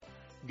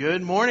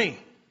Good morning.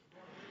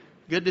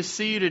 Good to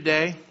see you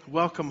today.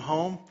 Welcome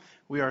home.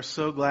 We are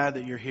so glad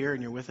that you're here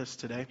and you're with us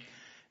today.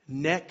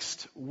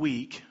 Next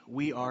week,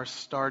 we are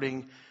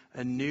starting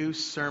a new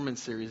sermon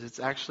series. It's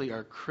actually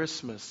our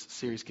Christmas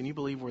series. Can you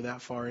believe we're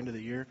that far into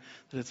the year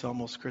that it's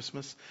almost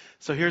Christmas?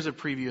 So here's a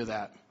preview of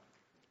that.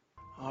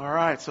 All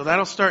right, so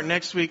that'll start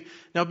next week.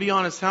 Now, be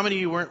honest, how many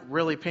of you weren't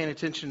really paying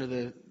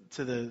attention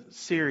to the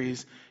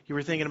series? You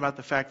were thinking about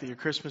the fact that your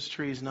Christmas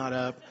tree is not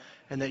up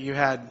and that you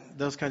had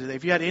those kinds of things.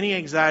 If you had any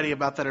anxiety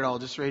about that at all,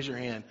 just raise your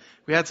hand.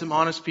 We had some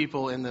honest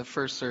people in the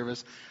first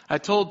service. I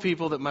told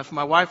people that if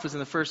my wife was in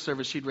the first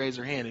service, she'd raise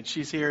her hand. And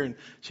she's here and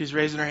she's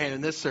raising her hand in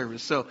this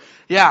service. So,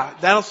 yeah,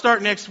 that'll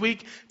start next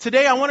week.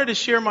 Today, I wanted to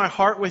share my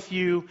heart with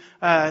you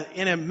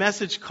in a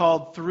message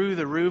called Through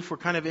the Roof. We're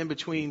kind of in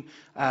between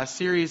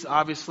series,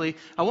 obviously.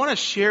 I want to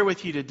share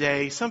with you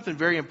today something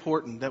very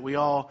important that we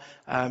all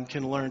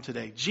can learn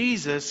today.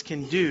 Jesus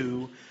can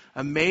do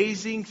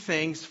amazing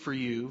things for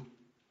you,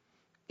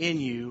 in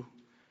you,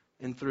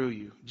 and through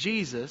you.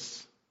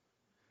 Jesus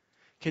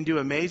can do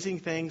amazing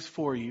things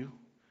for you,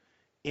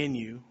 in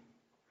you,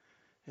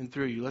 and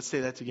through you. Let's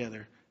say that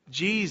together.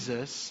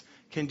 Jesus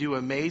can do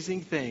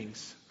amazing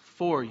things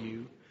for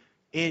you,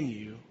 in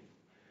you,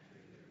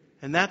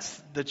 and that's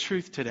the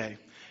truth today.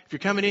 If you're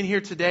coming in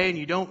here today and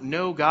you don't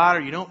know God or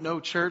you don't know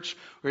church,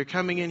 or you're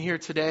coming in here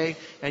today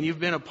and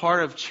you've been a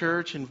part of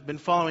church and been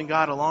following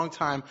God a long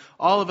time,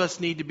 all of us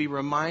need to be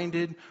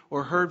reminded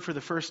or told for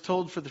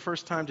the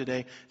first time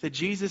today that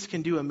Jesus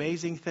can do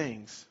amazing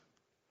things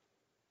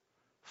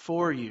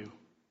for you,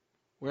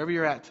 wherever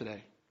you're at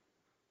today,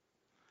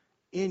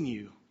 in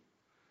you,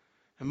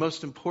 and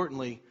most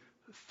importantly,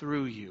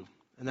 through you.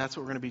 And that's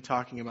what we're going to be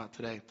talking about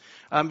today.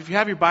 If you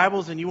have your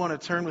Bibles and you want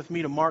to turn with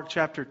me to Mark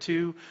chapter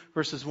 2,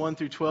 verses 1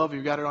 through 12,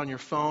 you've got it on your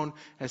phone.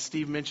 As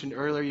Steve mentioned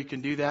earlier, you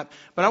can do that.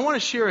 But I want to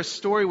share a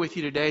story with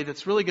you today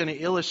that's really going to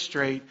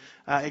illustrate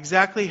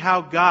exactly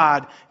how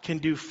God can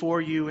do for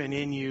you and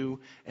in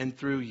you and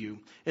through you.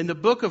 In the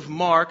book of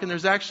Mark, and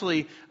there's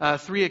actually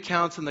 3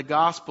 accounts in the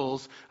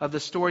Gospels of the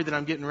story that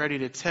I'm getting ready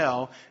to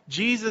tell,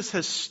 Jesus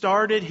has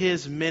started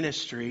his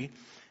ministry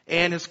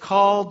and has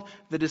called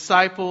the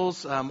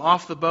disciples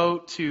off the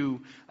boat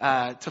to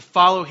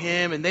follow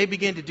him, and they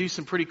begin to do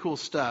some pretty cool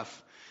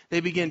stuff. They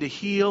begin to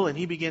heal, and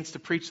he begins to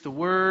preach the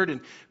word, and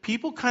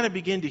people kind of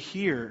begin to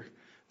hear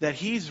that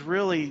he's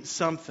really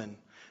something.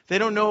 They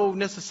don't know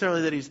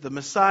necessarily that he's the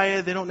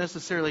Messiah. They don't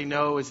necessarily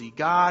know, is he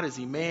God, is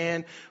he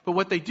man? But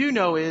what they do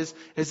know is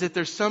that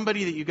there's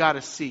somebody that you got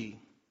to see.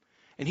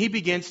 And he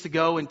begins to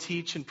go and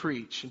teach and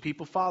preach, and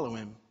people follow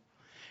him.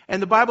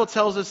 And the Bible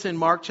tells us in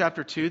Mark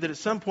chapter 2 that at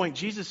some point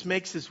Jesus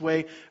makes his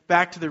way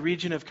back to the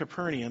region of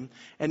Capernaum,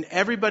 and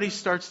everybody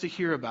starts to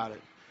hear about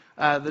it.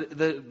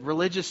 The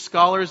religious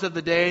scholars of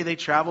the day, they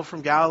travel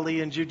from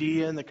Galilee and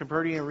Judea and the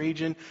Capernaum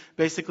region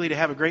basically to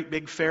have a great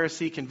big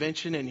Pharisee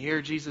convention and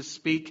hear Jesus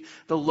speak.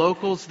 The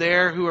locals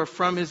there who are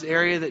from his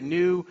area that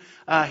knew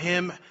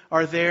him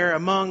are there.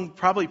 Among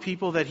probably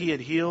people that he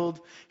had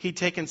healed, he'd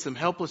taken some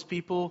helpless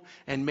people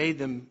and made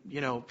them,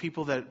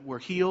 people that were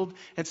healed.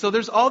 And so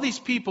there's all these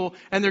people,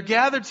 and they're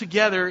gathered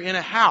together in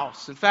a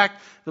house. In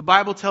fact, the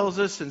Bible tells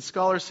us, and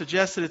scholars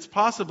suggest that it's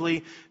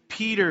possibly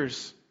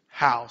Peter's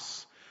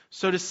house.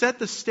 So to set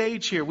the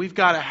stage here, we've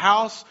got a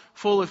house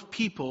full of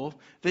people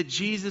that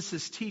Jesus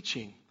is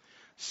teaching.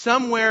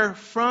 Somewhere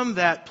from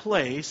that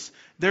place,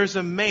 there's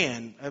a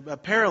man, a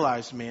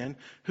paralyzed man,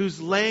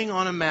 who's laying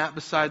on a mat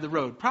beside the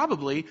road.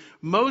 Probably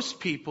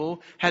most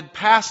people had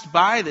passed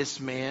by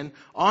this man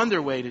on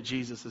their way to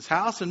Jesus'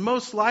 house, and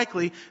most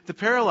likely the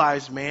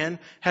paralyzed man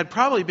had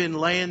probably been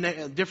laying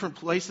at different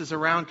places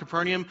around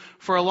Capernaum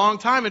for a long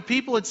time, and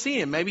people had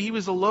seen him. Maybe he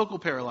was a local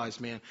paralyzed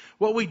man.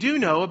 What we do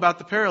know about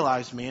the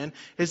paralyzed man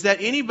is that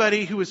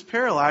anybody who was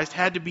paralyzed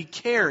had to be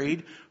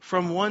carried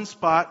from one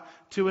spot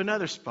to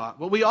another spot.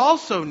 What we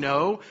also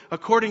know,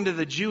 according to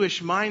the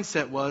Jewish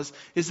mindset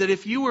is that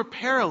if you were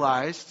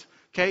paralyzed,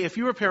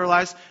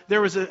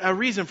 there was a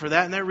reason for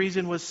that, and that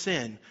reason was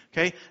sin.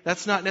 Okay?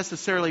 That's not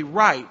necessarily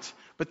right,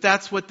 but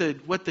that's what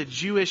the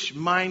Jewish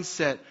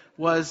mindset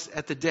was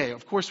at the day.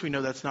 Of course we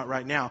know that's not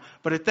right now,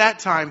 but at that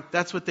time,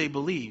 that's what they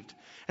believed.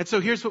 And so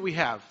here's what we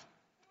have.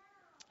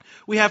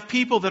 We have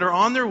people that are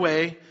on their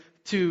way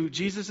to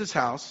Jesus'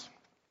 house.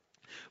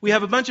 We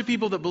have a bunch of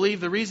people that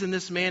believe the reason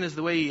this man is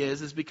the way he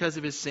is because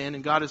of his sin,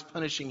 and God is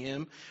punishing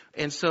him,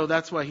 and so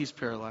that's why he's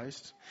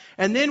paralyzed.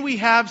 And then we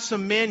have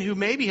some men who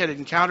maybe had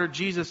encountered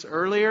Jesus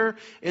earlier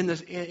in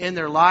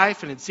their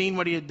life and had seen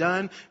what he had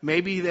done.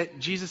 Maybe that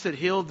Jesus had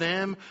healed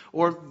them,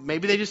 or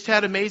maybe they just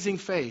had amazing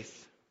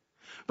faith.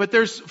 But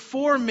there's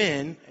 4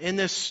 men in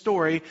this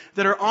story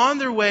that are on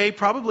their way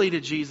probably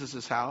to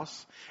Jesus'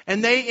 house,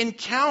 and they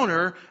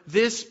encounter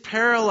this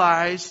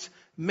paralyzed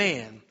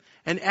man.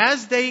 And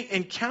as they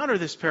encounter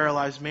this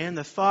paralyzed man,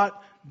 the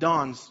thought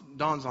dawns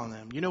on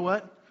them. You know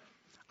what?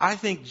 I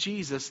think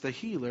Jesus, the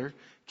healer,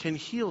 can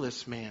heal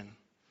this man.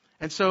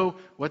 And so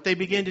what they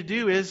begin to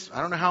do is,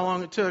 I don't know how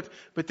long it took,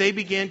 but they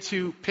began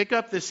to pick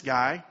up this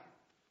guy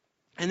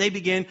and they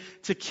began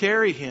to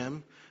carry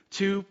him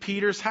to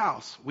Peter's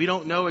house. We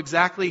don't know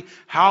exactly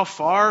how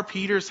far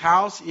Peter's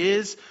house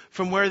is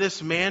from where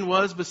this man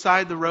was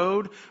beside the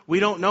road. We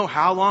don't know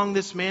how long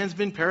this man's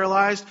been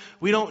paralyzed.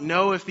 We don't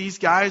know if these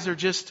guys are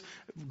just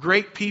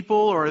great people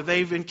or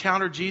they've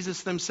encountered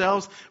Jesus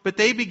themselves. But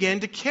they begin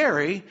to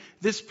carry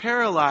this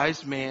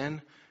paralyzed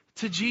man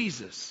to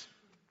Jesus.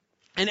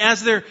 And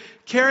as they're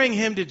carrying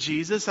him to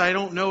Jesus, I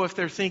don't know if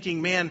they're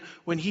thinking, man,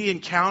 when he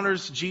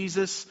encounters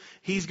Jesus,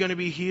 he's going to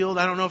be healed.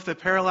 I don't know if the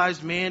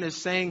paralyzed man is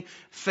saying,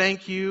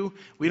 thank you.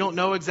 We don't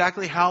know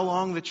exactly how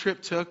long the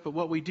trip took, but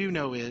what we do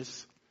know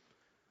is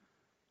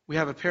we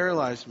have a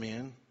paralyzed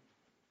man.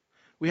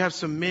 We have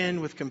some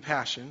men with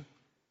compassion.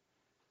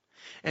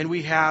 And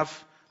we have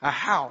a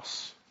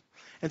house.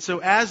 And so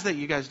as that,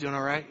 you guys doing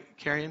all right,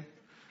 carrying?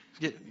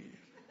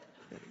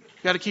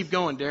 Got to keep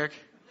going, Derek.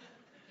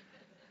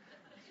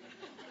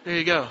 There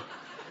you go.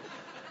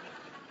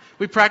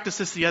 We practiced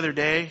this the other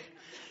day.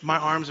 My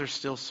arms are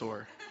still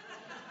sore.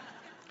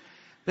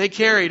 They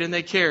carried and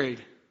they carried.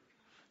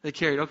 They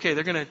carried. Okay,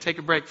 they're going to take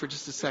a break for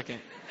just a second.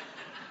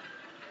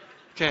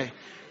 Okay.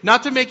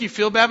 Not to make you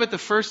feel bad, but the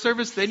first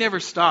service, they never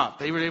stopped.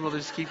 They were able to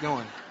just keep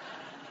going.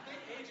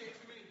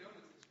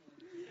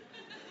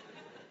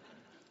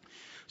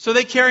 So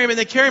they carry him, and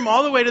they carry him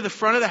all the way to the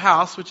front of the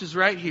house, which is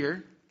right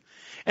here.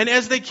 And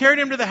as they carried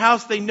him to the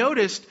house, they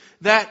noticed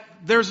that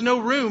there's no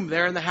room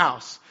there in the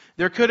house.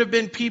 There could have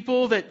been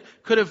people that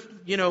could have,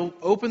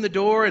 opened the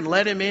door and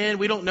let him in.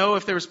 We don't know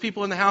if there was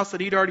people in the house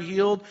that he'd already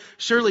healed.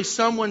 Surely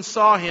someone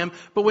saw him.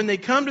 But when they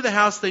come to the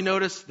house, they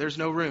notice there's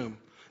no room.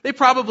 They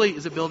probably,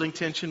 is it building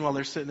tension while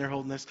they're sitting there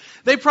holding this?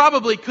 They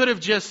probably could have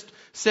just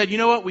said, you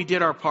know what, we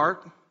did our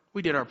part.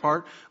 We did our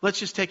part. Let's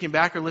just take him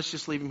back, or let's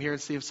just leave him here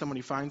and see if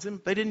somebody finds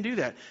him. They didn't do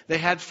that. They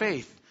had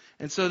faith.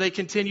 And so they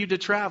continued to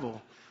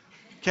travel.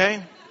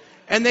 Okay?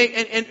 And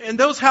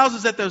those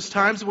houses at those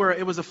times where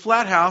it was a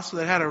flat house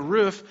that had a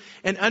roof,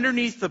 and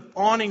underneath the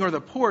awning or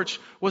the porch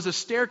was a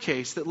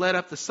staircase that led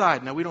up the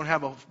side. Now, we don't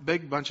have a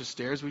big bunch of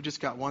stairs. We just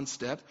got one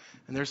step,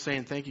 and they're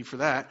saying thank you for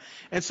that.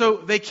 And so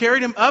they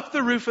carried him up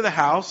the roof of the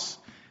house,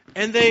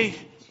 and they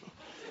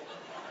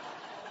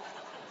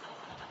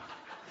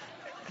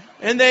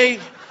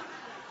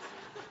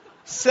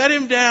set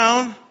him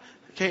down.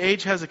 Okay,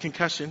 Age has a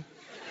concussion.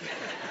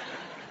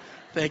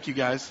 Thank you,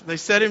 guys. They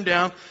set him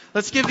down.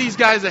 Let's give these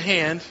guys a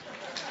hand.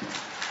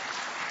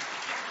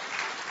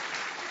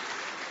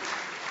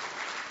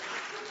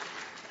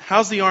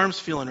 How's the arms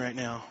feeling right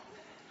now?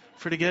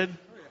 Pretty good?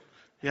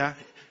 Yeah?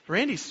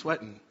 Randy's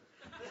sweating.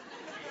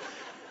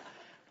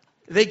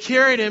 They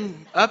carried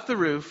him up the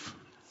roof.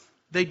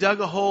 They dug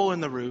a hole in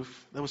the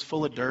roof that was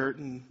full of dirt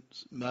and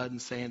mud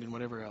and sand and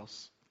whatever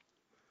else.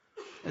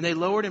 And they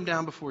lowered him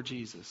down before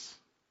Jesus.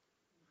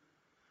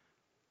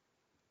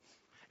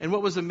 And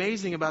what was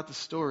amazing about the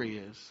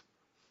story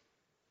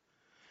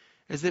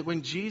is that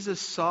when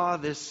Jesus saw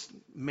this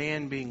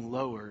man being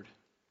lowered,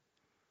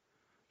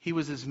 he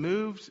was as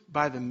moved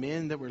by the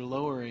men that were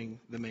lowering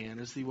the man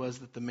as he was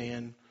that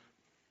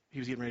he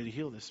was getting ready to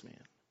heal this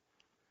man.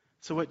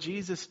 So what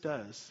Jesus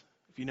does,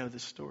 if you know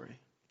this story,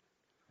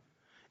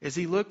 is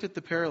he looked at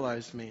the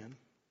paralyzed man,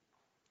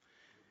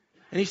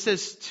 and he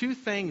says two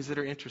things that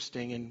are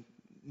interesting and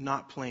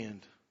not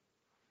planned.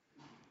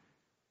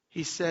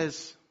 He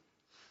says,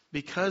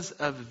 because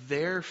of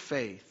their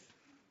faith,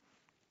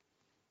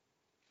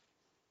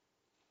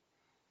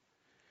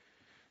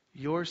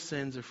 your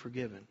sins are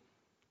forgiven.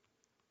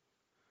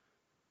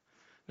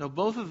 Now,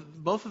 both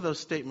of those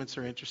statements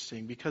are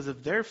interesting. Because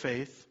of their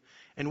faith,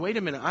 and wait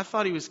a minute, I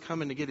thought he was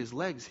coming to get his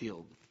legs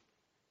healed.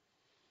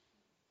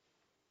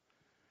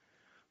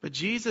 But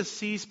Jesus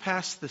sees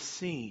past the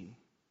seen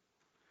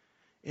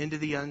into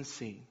the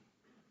unseen.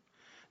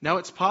 Now,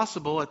 it's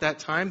possible at that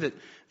time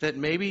that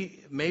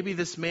maybe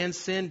this man's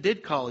sin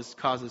did cause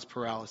his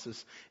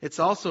paralysis. It's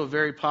also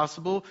very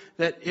possible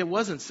that it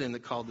wasn't sin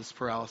that caused this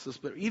paralysis.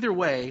 But either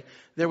way,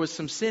 there was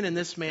some sin in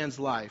this man's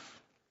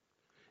life.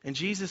 And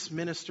Jesus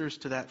ministers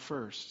to that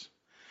first.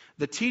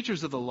 The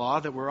teachers of the law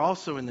that were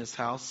also in this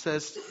house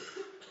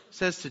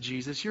says to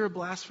Jesus, "You're a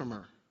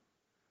blasphemer.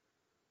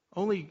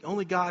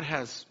 Only God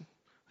has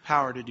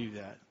power to do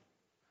that."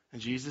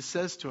 And Jesus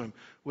says to him,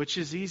 which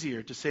is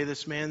easier, to say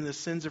this man, the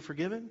sins are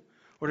forgiven,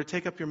 or to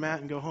take up your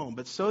mat and go home?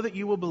 But so that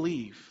you will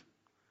believe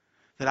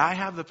that I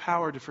have the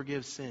power to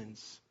forgive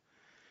sins,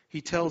 he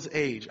tells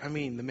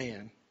the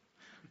man,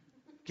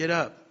 get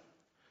up,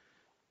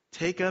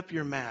 take up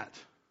your mat,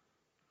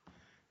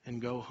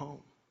 and go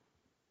home.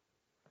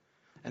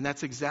 And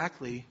that's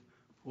exactly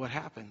what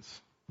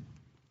happens.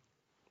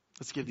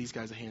 Let's give these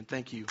guys a hand.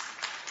 Thank you.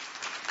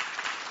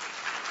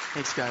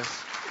 Thanks, guys.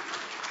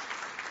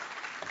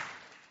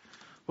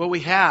 What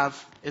we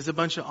have is a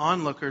bunch of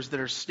onlookers that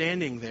are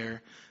standing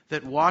there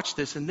that watch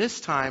this. And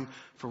this time,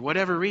 for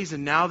whatever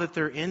reason, now that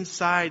they're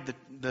inside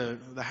the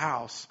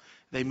house,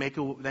 they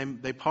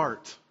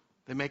part.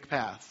 They make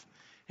path.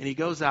 And he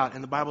goes out,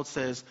 and the Bible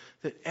says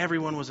that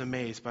everyone was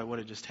amazed by what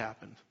had just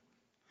happened.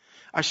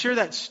 I share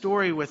that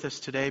story with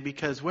us today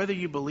because whether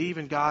you believe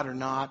in God or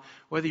not,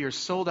 whether you're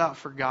sold out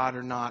for God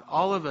or not,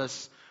 all of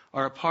us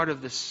are a part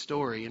of this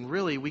story. And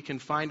really, we can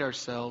find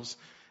ourselves,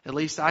 at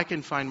least I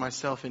can find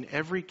myself in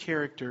every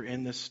character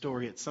in this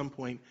story at some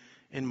point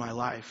in my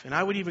life. And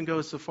I would even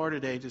go so far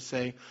today to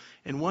say,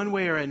 in one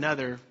way or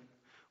another,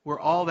 we're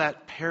all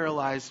that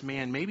paralyzed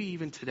man, maybe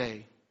even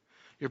today.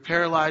 You're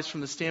paralyzed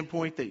from the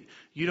standpoint that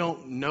you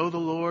don't know the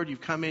Lord. You've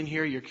come in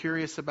here, you're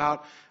curious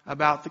about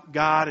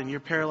God, and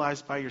you're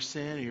paralyzed by your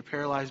sin, and you're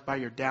paralyzed by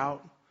your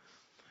doubt.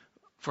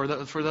 For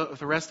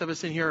the rest of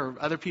us in here, or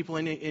other people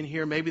in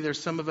here, maybe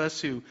there's some of us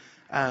who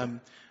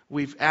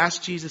we've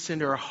asked Jesus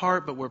into our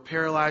heart, but we're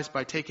paralyzed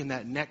by taking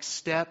that next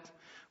step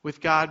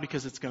with God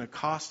because it's going to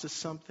cost us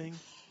something.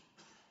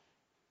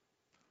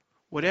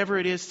 Whatever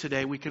it is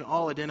today, we can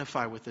all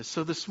identify with this.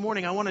 So this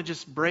morning, I want to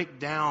just break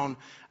down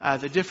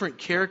the different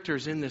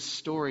characters in this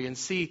story and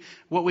see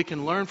what we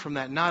can learn from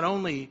that, not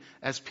only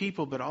as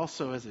people, but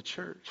also as a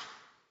church.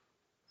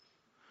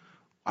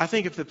 I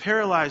think if the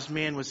paralyzed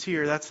man was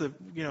here, that's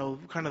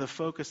kind of the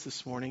focus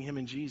this morning, him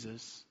and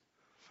Jesus.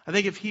 I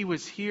think if he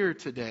was here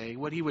today,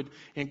 what he would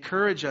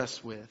encourage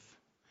us with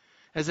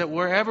is that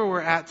wherever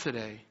we're at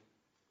today,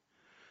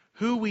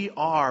 who we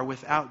are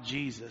without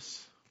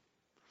Jesus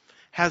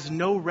has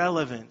no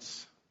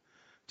relevance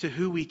to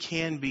who we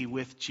can be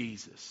with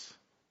Jesus.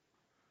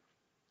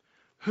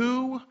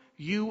 Who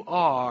you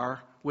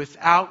are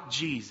without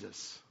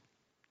Jesus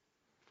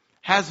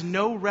has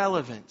no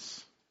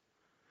relevance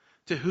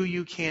to who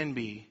you can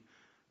be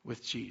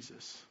with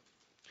Jesus.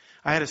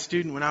 I had a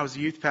student when I was a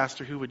youth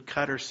pastor who would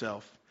cut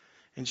herself.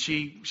 And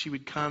she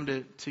would come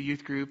to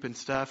youth group and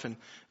stuff and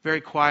very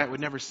quiet,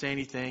 would never say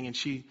anything.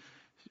 And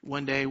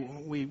one day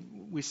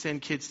we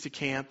send kids to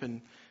camp,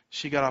 and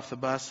she got off the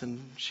bus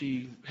and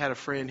she had a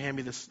friend hand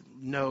me this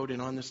note.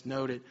 And on this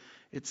note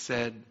it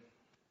said,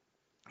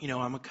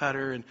 I'm a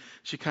cutter. And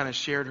she kind of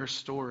shared her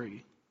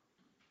story.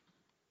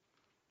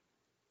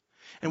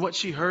 And what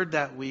she heard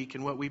that week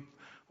and what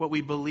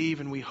we believe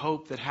and we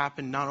hope that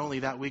happened not only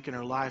that week in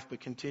her life,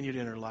 but continued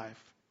in her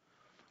life.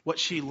 What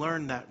she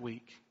learned that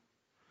week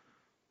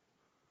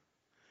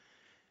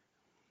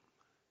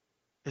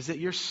is that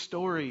your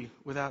story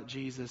without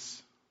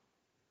Jesus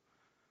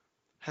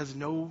has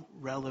no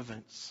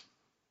relevance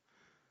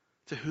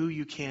to who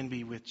you can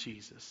be with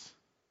Jesus.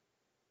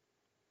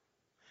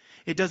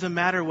 It doesn't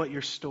matter what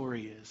your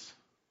story is.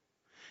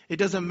 It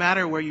doesn't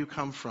matter where you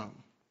come from.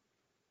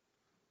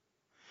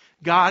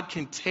 God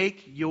can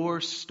take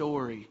your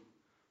story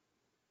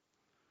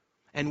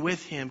and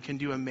with Him can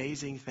do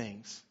amazing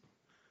things.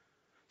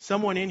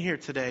 Someone in here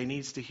today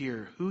needs to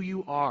hear who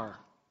you are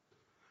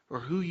or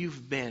who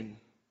you've been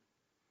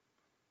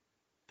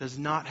does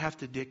not have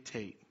to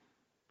dictate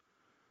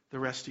the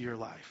rest of your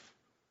life.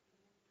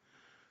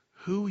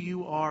 Who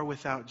you are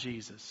without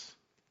Jesus.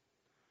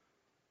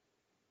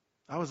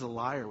 I was a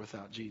liar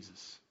without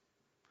Jesus.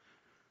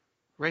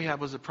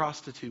 Rahab was a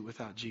prostitute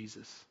without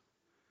Jesus.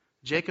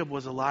 Jacob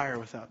was a liar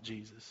without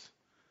Jesus.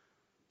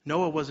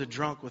 Noah was a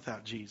drunk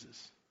without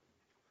Jesus.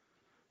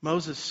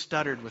 Moses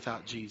stuttered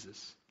without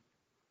Jesus.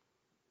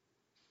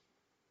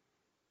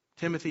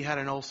 Timothy had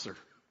an ulcer.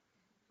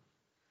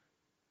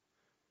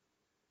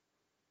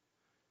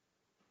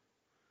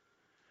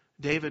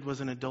 David was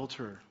an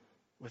adulterer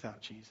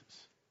without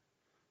Jesus.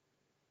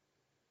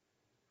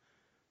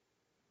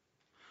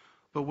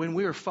 But when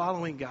we are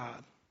following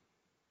God,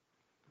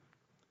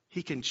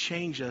 He can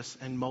change us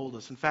and mold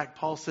us. In fact,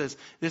 Paul says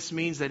this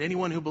means that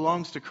anyone who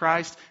belongs to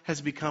Christ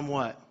has become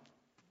what?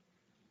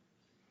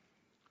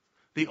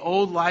 The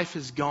old life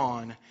is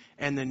gone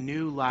and the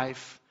new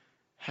life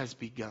has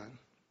begun.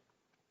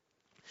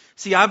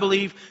 See, I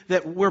believe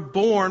that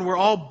we're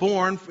all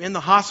born in the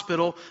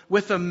hospital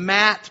with a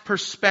mat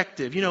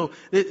perspective.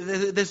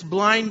 This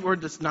blind, or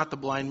this, not the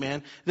blind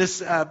man,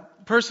 this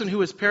person who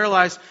was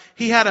paralyzed,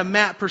 he had a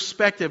mat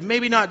perspective.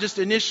 Maybe not just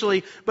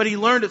initially, but he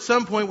learned at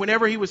some point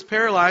whenever he was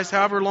paralyzed,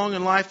 however long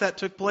in life that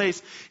took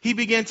place, he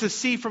began to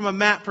see from a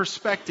mat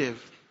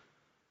perspective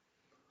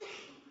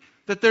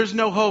that there's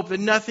no hope, that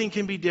nothing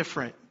can be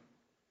different.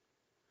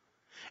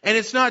 And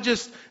it's not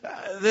just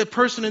the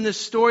person in this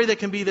story that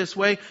can be this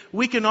way.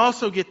 We can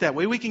also get that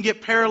way. We can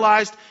get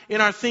paralyzed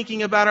in our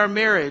thinking about our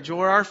marriage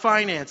or our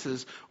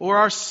finances or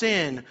our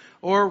sin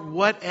or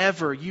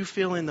whatever. You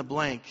fill in the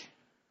blank.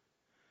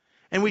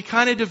 And we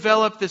kind of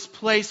develop this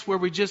place where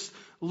we just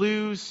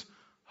lose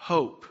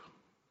hope.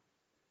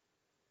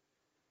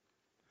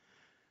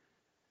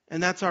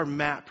 And that's our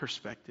mat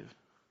perspective.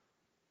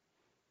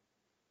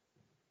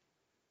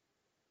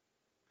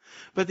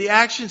 But the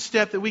action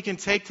step that we can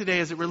take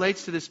today as it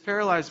relates to this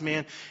paralyzed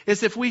man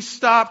is if we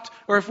stopped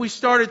or if we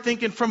started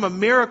thinking from a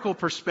miracle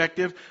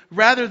perspective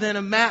rather than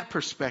a mat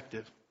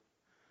perspective.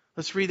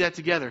 Let's read that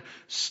together.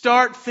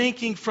 Start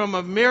thinking from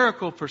a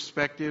miracle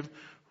perspective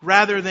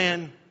rather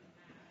than...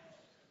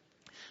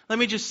 Let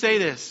me just say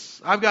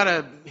this. I've got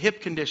a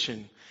hip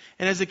condition.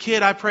 And as a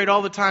kid, I prayed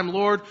all the time,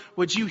 Lord,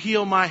 would you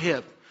heal my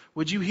hip?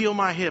 Would you heal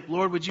my hip?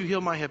 Lord, would you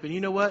heal my hip? And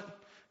you know what?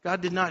 God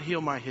did not heal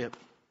my hip.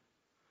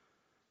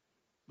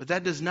 But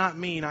that does not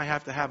mean I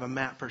have to have a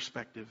mat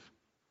perspective.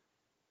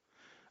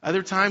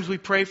 Other times we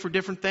pray for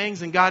different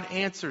things and God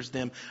answers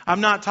them.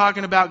 I'm not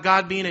talking about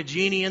God being a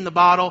genie in the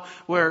bottle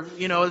where,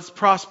 it's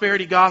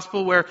prosperity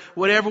gospel where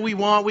whatever we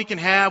want we can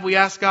have. We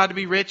ask God to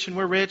be rich and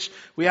we're rich.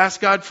 We ask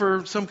God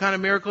for some kind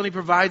of miracle and He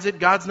provides it.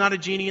 God's not a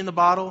genie in the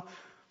bottle.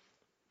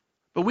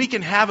 But we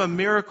can have a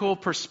miracle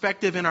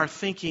perspective in our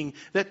thinking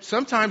that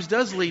sometimes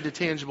does lead to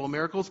tangible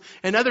miracles,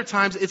 and other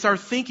times it's our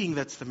thinking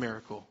that's the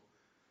miracle.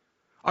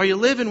 Are you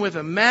living with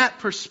a Matt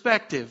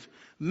perspective,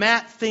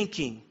 Matt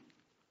thinking?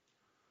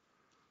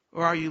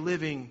 Or are you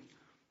living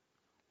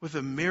with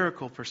a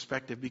miracle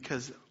perspective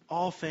because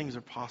all things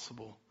are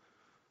possible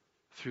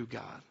through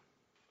God?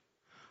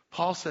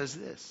 Paul says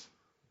this,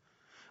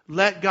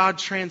 let God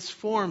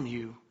transform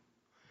you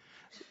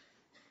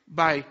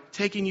by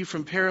taking you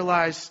from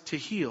paralyzed to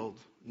healed.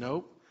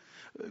 Nope.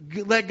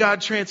 Let God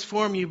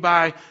transform you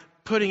by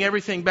putting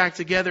everything back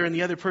together and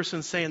the other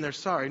person saying they're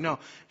sorry. No.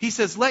 He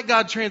says, let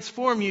God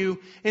transform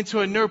you into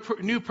a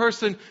new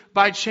person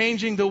by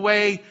changing the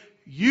way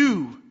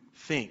you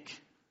think.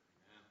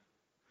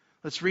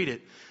 Let's read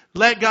it.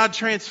 Let God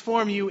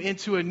transform you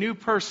into a new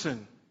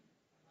person.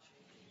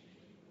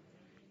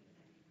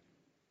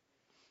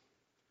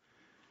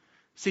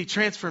 See,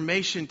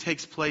 transformation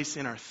takes place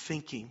in our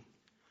thinking.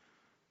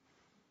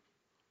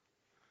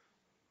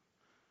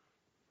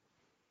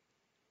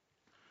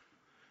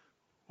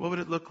 What would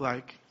it look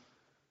like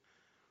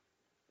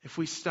if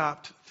we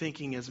stopped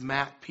thinking as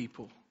Matt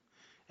people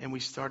and we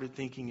started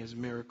thinking as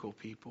miracle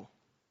people?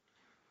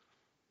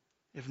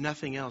 If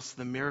nothing else,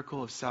 the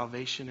miracle of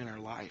salvation in our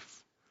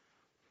life.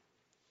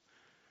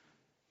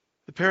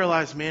 The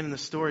paralyzed man in the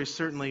story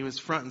certainly was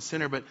front and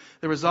center, but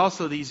there was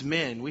also these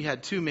men. We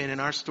had 2 men in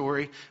our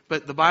story,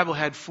 but the Bible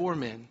had 4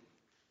 men.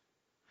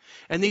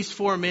 And these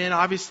 4 men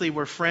obviously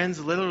were friends,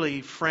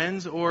 literally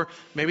friends, or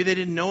maybe they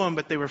didn't know them,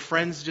 but they were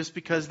friends just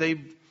because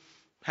they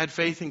had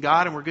faith in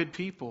God and were good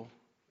people.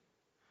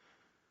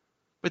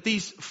 But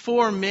these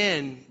 4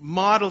 men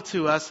model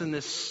to us in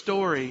this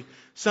story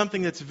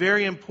something that's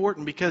very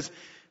important, because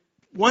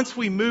once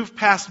we move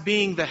past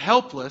being the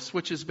helpless,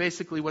 which is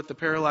basically what the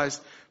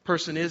paralyzed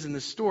person is in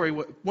this story,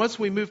 once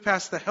we move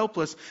past the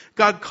helpless,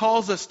 God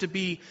calls us to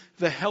be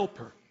the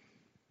helper.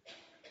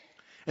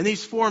 And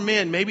these 4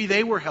 men, maybe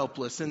they were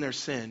helpless in their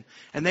sin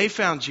and they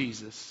found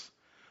Jesus,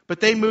 but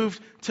they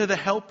moved to the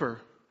helper.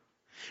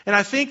 And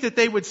I think that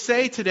they would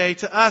say today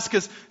to us,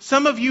 because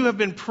some of you have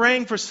been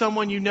praying for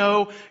someone you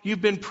know,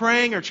 you've been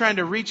praying or trying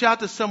to reach out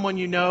to someone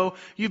you know,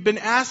 you've been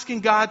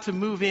asking God to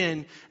move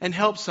in and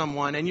help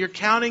someone, and you're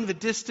counting the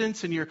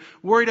distance and you're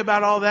worried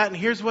about all that. And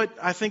here's what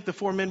I think the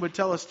 4 men would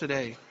tell us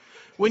today.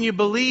 When you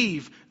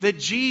believe that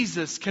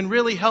Jesus can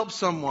really help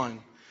someone,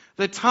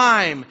 the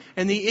time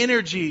and the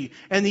energy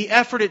and the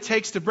effort it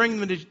takes to bring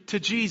them to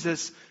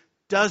Jesus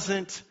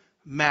doesn't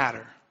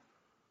matter.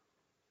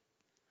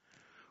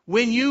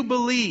 When you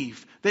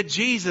believe that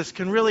Jesus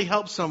can really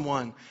help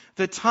someone,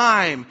 the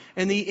time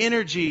and the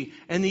energy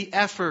and the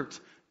effort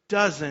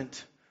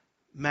doesn't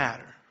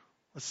matter.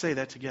 Let's say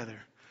that together.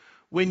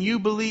 When you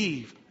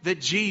believe that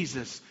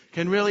Jesus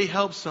can really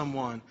help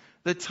someone,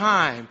 the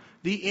time,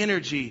 the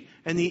energy,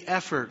 and the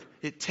effort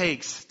it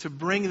takes to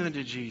bring them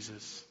to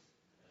Jesus.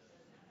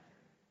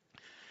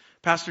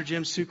 Pastor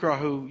Jim Sucraw,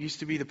 who used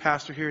to be the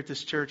pastor here at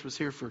this church, was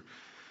here for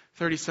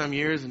 30-some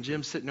years, and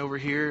Jim's sitting over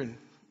here, and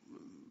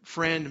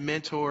friend,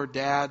 mentor,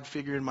 dad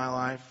figure in my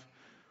life.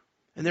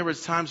 And there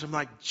was times I'm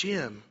like,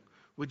 Jim,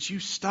 would you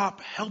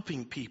stop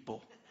helping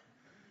people?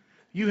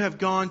 You have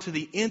gone to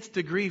the nth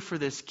degree for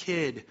this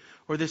kid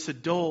or this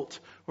adult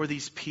or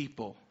these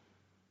people.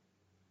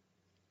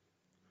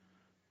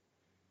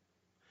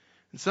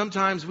 And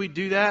sometimes we'd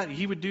do that, and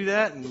he would do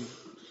that, and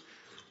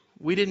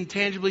we didn't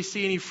tangibly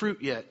see any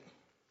fruit yet.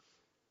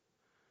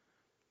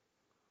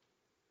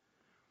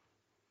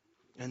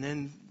 And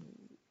then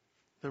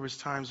there was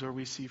times where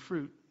we see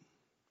fruit.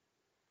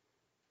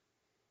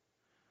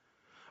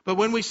 But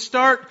when we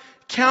start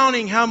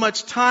counting how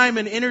much time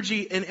and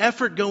energy and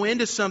effort go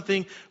into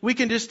something, we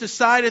can just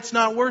decide it's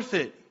not worth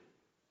it.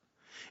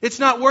 It's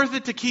not worth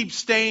it to keep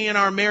staying in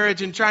our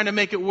marriage and trying to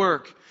make it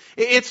work.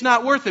 It's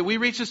not worth it. We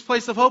reach this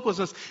place of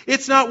hopelessness.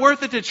 It's not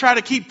worth it to try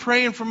to keep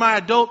praying for my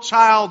adult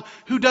child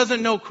who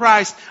doesn't know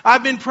Christ.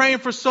 I've been praying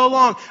for so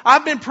long.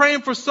 I've been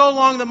praying for so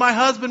long that my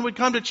husband would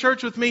come to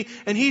church with me,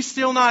 and he's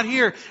still not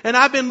here. And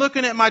I've been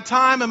looking at my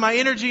time and my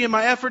energy and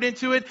my effort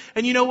into it,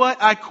 and you know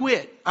what? I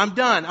quit. I'm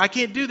done. I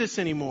can't do this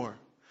anymore.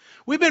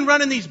 We've been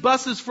running these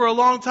buses for a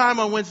long time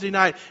on Wednesday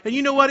night. And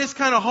you know what? It's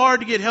kind of hard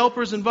to get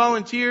helpers and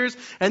volunteers.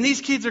 And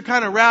these kids are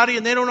kind of rowdy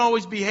and they don't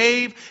always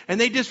behave and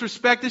they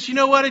disrespect us. You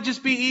know what? It'd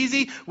just be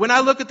easy. When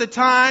I look at the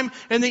time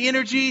and the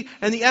energy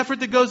and the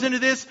effort that goes into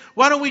this,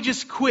 why don't we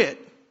just quit?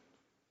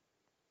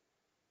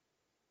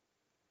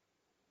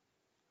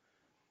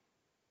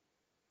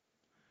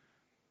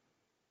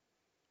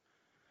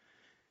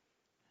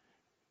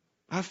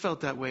 I've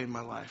felt that way in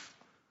my life.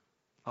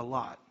 A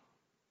lot.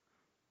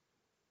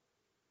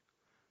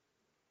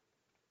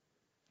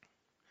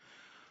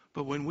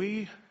 But when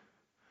we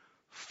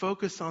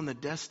focus on the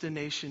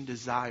destination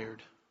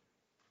desired,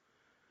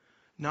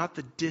 not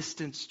the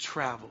distance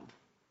traveled,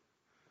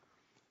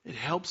 It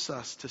helps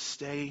us to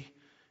stay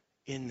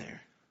in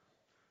there.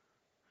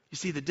 You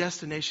see, the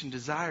destination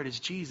desired is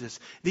Jesus.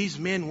 These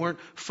men weren't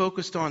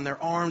focused on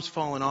their arms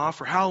falling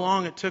off or how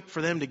long it took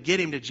for them to get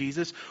him to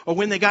Jesus, or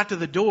when they got to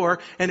the door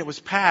and it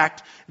was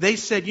packed. They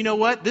said, you know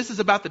what? This is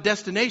about the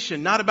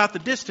destination, not about the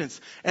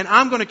distance. And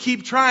I'm going to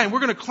keep trying. We're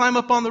going to climb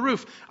up on the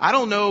roof. I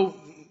don't know,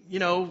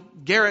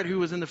 Garrett, who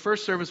was in the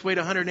first service, weighed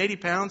 180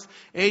 pounds.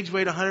 Age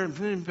weighed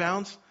 150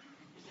 pounds.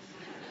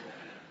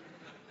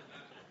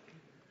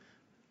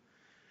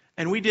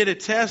 And we did a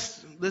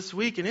test this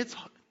week, and it's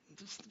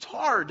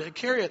hard to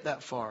carry it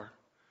that far.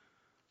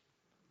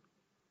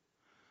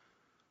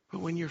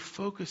 But when you're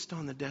focused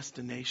on the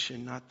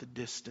destination, not the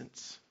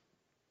distance.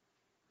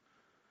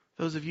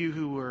 Those of you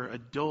who were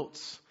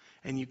adults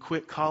and you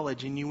quit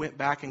college and you went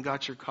back and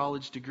got your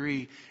college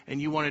degree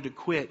and you wanted to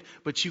quit,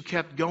 but you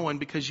kept going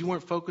because you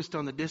weren't focused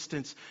on the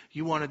distance,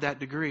 you wanted that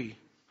degree.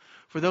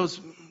 For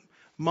those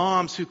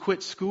moms who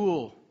quit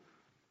school,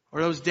 or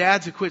those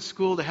dads who quit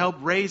school to help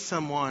raise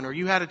someone, or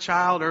you had a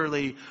child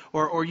early,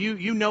 or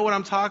you know what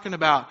I'm talking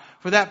about.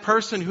 For that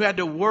person who had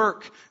to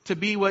work to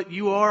be what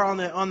you are on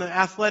the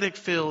athletic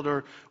field,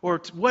 or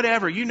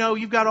whatever.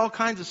 You've got all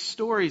kinds of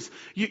stories.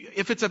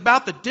 If it's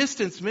about the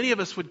distance, many of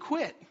us would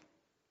quit.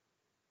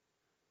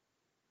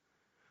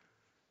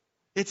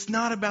 It's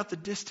not about the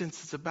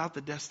distance, it's about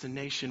the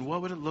destination.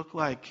 What would it look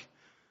like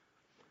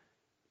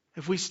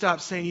if we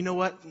stopped saying, you know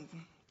what?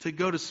 To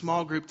go to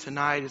small group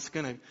tonight,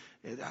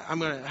 I'm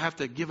going to have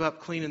to give up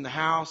cleaning the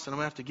house, and I'm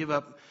going to have to give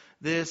up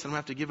this, and I'm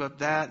going to have to give up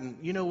that. And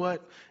you know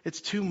what? It's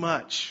too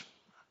much.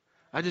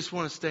 I just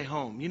want to stay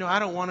home. I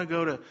don't want to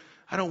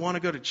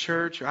go to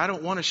church, or I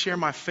don't want to share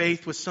my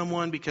faith with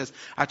someone because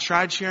I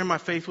tried sharing my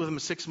faith with them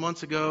 6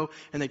 months ago,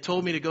 and they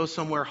told me to go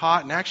somewhere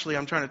hot. And actually,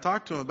 I'm trying to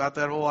talk to them about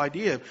that whole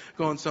idea of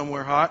going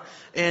somewhere hot,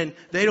 and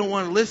they don't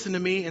want to listen to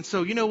me. And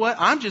so, you know what?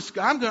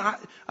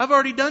 I've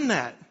already done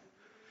that.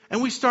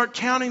 And we start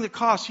counting the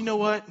cost. You know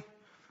what?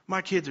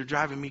 My kids are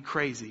driving me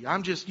crazy.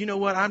 I'm just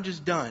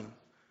done.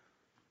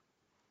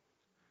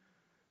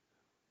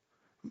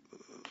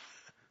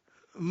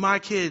 My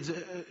kids,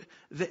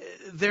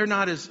 they're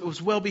not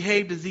as well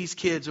behaved as these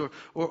kids,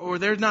 or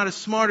they're not as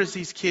smart as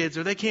these kids,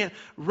 or they can't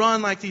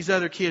run like these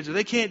other kids, or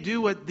they can't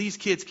do what these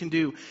kids can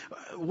do.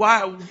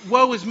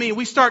 Woe is me.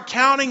 We start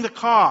counting the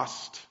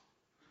cost.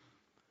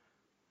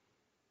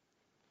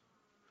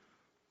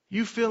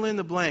 You fill in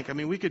the blank.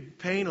 We could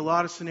paint a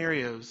lot of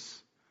scenarios.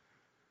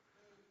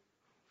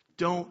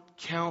 Don't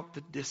count the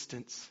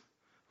distance.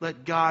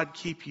 Let God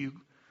keep you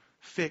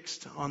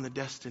fixed on the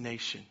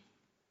destination.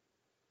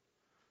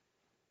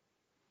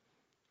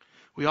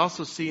 We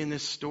also see in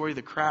this story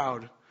the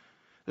crowd.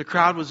 The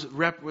crowd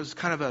was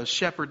kind of a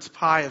shepherd's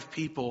pie of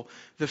people.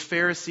 The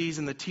Pharisees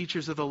and the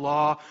teachers of the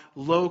law,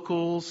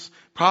 locals,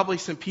 probably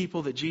some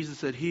people that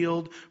Jesus had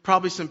healed,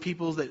 probably some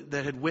people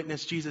that had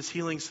witnessed Jesus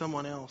healing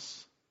someone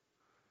else.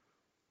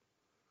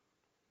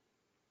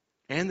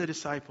 And the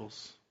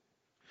disciples.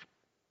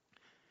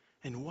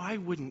 And why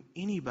wouldn't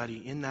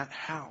anybody in that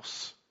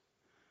house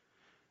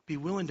be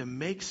willing to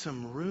make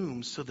some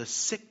room so the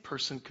sick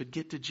person could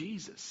get to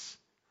Jesus?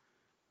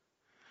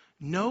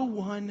 No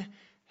one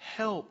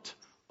helped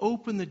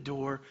open the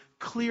door,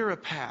 clear a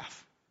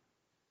path.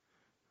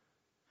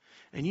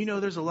 And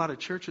there's a lot of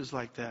churches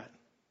like that.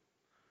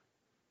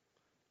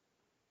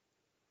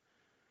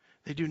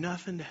 They do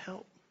nothing to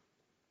help.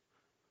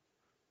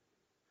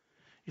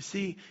 You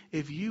see,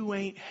 if you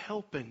ain't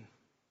helping,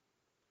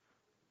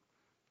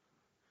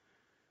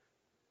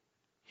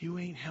 you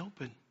ain't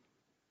helping.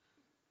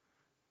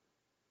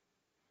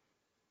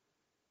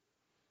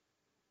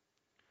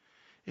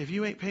 If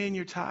you ain't paying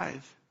your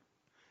tithe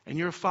and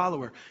you're a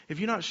follower, if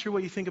you're not sure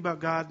what you think about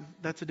God,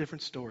 that's a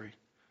different story.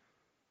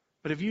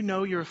 But if you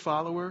know you're a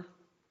follower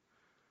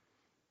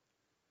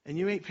and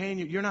you're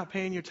not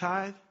paying your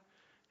tithe,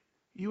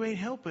 you ain't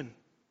helping.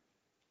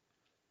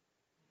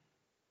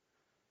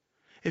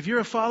 If you're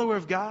a follower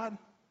of God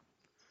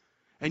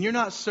and you're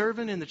not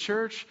serving in the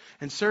church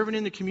and serving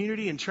in the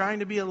community and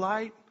trying to be a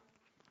light,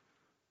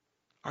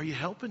 are you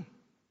helping?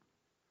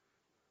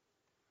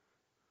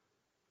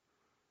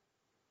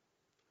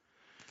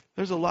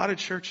 There's a lot of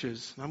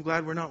churches, and I'm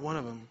glad we're not one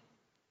of them,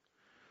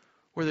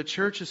 where the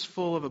church is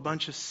full of a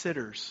bunch of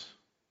sitters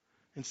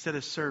instead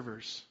of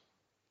servers.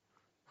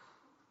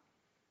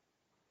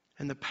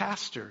 And the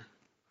pastor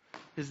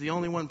is the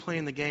only one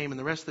playing the game, and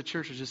the rest of the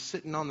church is just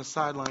sitting on the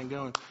sideline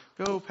going,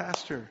 "Go,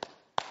 pastor."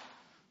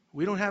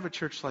 We don't have a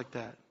church like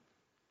that.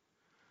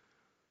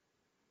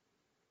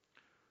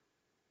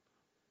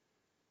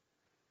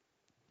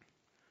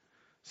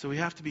 So we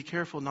have to be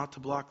careful not to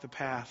block the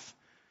path,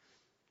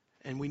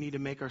 and we need to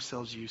make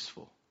ourselves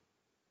useful.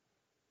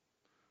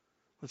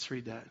 Let's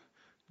read that.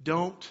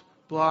 Don't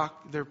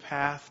block their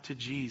path to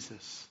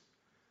Jesus.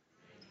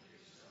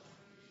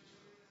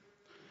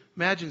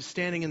 Imagine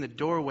standing in the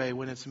doorway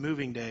when it's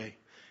moving day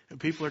and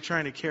people are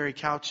trying to carry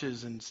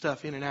couches and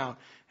stuff in and out,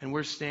 and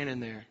we're standing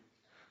there.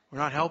 We're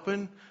not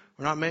helping.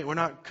 We're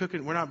not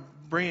cooking. We're not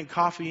bringing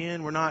coffee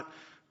in. We're not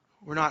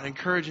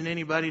encouraging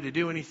anybody to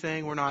do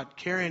anything. We're not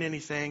carrying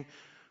anything.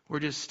 We're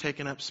just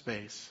taking up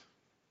space.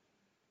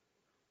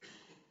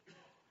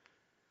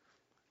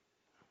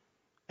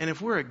 And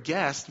if we're a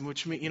guest,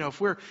 which means,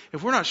 if we're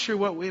not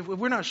sure if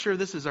we're not sure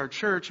this is our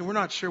church and we're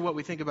not sure what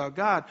we think about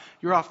God,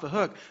 you're off the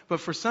hook.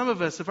 But for some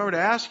of us, if I were to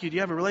ask you, do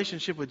you have a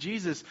relationship with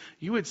Jesus?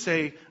 You would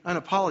say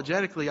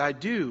unapologetically, I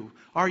do.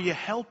 Are you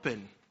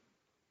helping?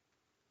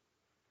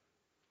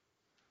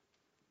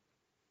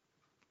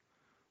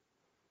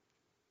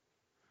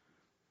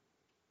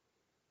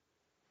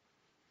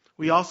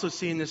 We also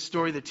see in this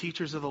story the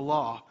teachers of the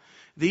law.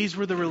 These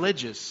were the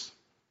religious.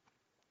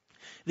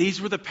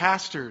 These were the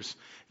pastors.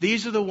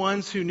 These are the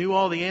ones who knew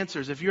all the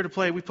answers. If you were to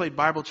play, we played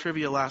Bible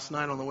trivia last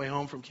night on the way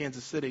home from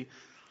Kansas City.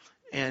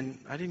 And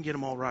I didn't get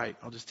them all right,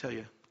 I'll just tell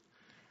you.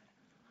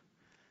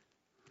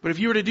 But if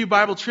you were to do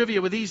Bible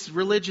trivia with these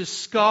religious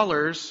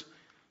scholars,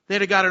 they'd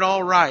have got it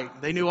all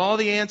right. They knew all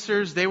the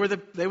answers. They were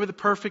the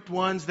perfect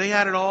ones. They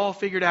had it all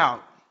figured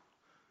out.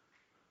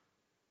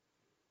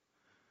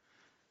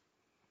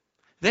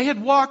 They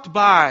had walked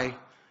by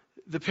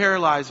the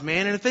paralyzed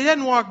man, and if they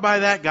hadn't walked by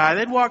that guy,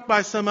 they'd walked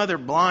by some other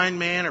blind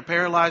man or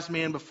paralyzed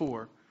man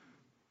before.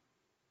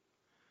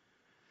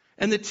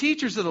 And the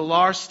teachers of the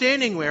law are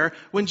standing there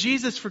when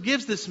Jesus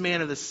forgives this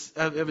man of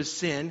his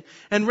sin,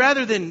 and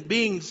rather than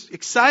being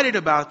excited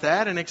about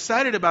that and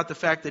excited about the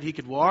fact that he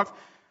could walk,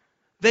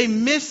 they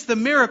miss the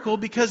miracle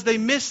because they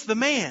miss the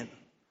man.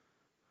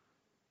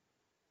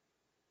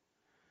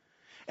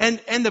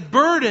 And the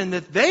burden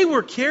that they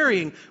were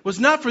carrying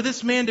was not for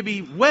this man to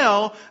be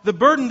well. The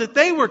burden that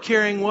they were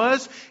carrying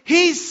was,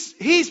 he's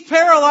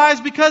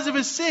paralyzed because of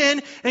his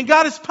sin, and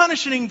God is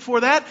punishing him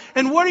for that.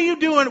 And what are you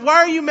doing? Why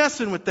are you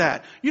messing with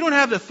that? You don't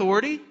have the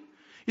authority.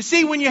 You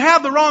see, when you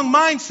have the wrong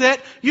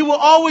mindset, you will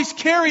always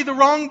carry the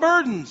wrong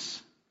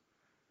burdens.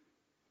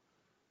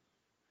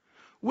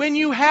 When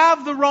you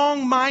have the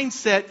wrong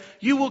mindset,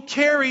 you will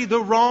carry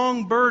the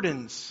wrong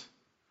burdens.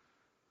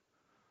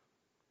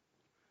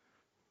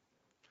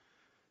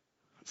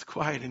 It's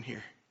quiet in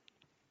here.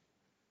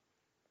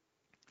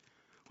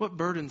 What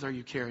burdens are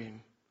you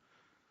carrying?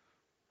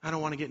 I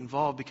don't want to get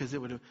involved because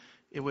it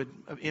would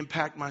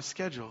impact my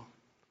schedule.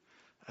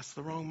 That's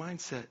the wrong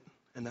mindset,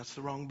 and that's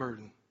the wrong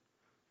burden.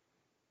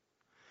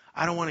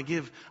 I don't want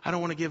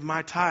to give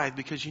my tithe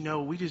because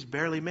we just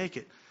barely make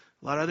it.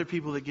 A lot of other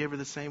people that give are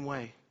the same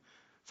way.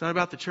 It's not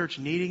about the church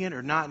needing it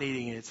or not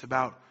needing it. It's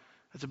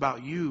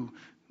about you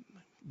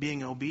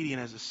being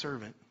obedient as a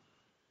servant.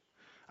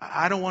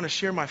 I don't want to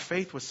share my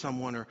faith with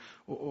someone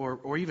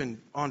or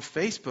even on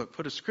Facebook,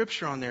 put a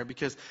scripture on there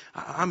because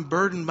I'm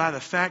burdened by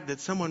the fact that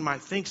someone might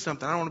think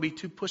something. I don't want to be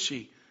too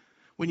pushy.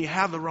 When you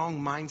have the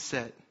wrong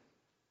mindset,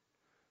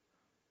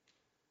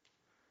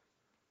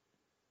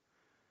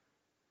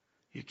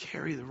 you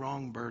carry the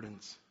wrong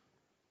burdens.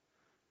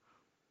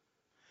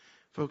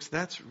 Folks,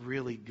 that's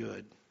really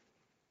good.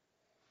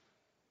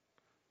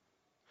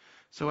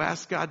 So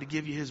ask God to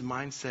give you His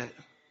mindset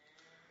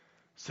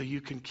so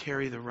you can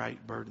carry the right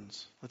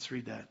burdens. Let's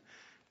read that.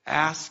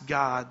 Ask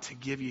God to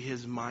give you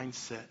His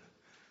mindset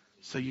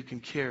so you can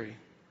carry.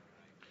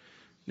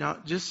 Now,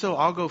 just so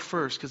I'll go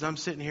first because I'm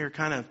sitting here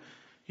kind of,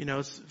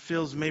 it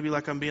feels maybe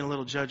like I'm being a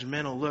little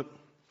judgmental. Look,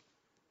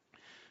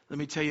 let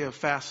me tell you a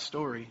fast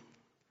story.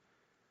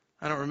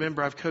 I don't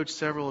remember. I've coached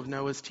several of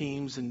Noah's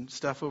teams and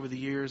stuff over the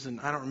years, and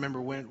I don't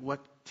remember what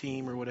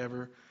team or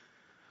whatever.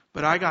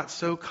 But I got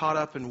so caught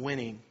up in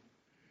winning.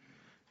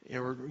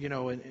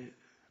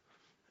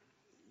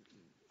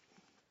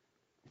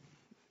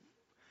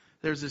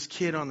 There's this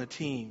kid on the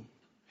team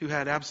who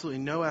had absolutely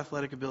no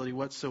athletic ability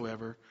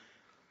whatsoever.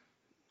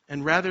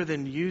 And rather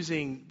than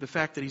using the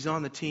fact that he's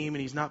on the team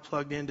and he's not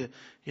plugged into,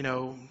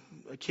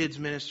 a kid's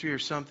ministry or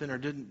something or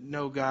didn't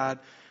know God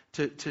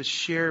to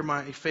share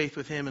my faith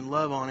with him and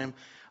love on him,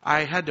 I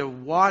had to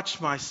watch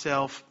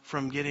myself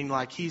from getting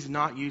like he's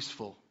not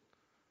useful.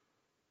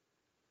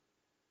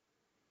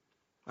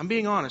 I'm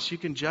being honest. You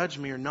can judge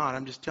me or not.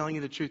 I'm just telling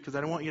you the truth because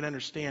I don't want you to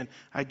understand.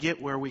 I get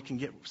where we can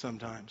get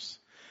sometimes.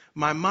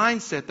 My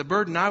mindset, the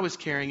burden I was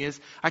carrying is,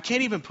 I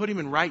can't even put him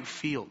in right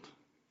field.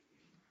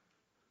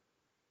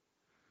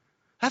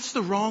 That's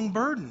the wrong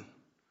burden.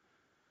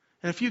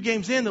 And a few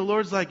games in, the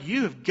Lord's like,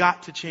 you have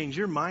got to change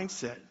your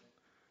mindset.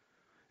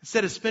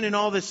 Instead of spending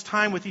all this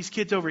time with these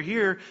kids over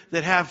here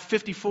that have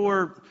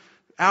 54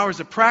 hours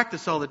of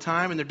practice all the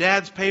time and their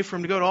dads pay for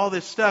them to go to all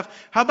this stuff,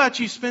 how about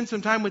you spend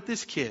some time with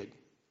this kid?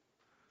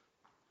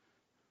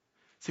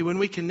 See, when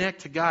we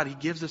connect to God, He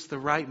gives us the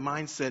right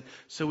mindset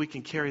so we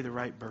can carry the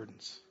right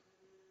burdens.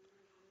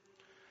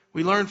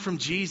 We learn from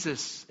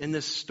Jesus in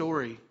this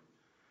story.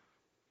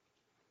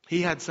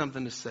 He had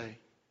something to say.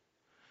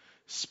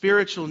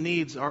 Spiritual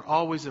needs are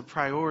always a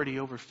priority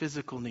over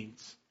physical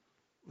needs.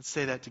 Let's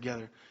say that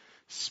together.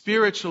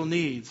 Spiritual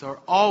needs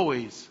are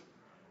always.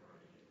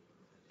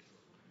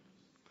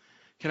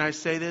 Can I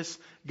say this?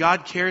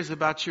 God cares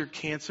about your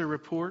cancer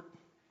report,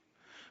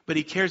 but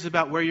He cares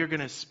about where you're going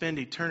to spend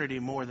eternity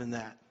more than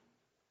that.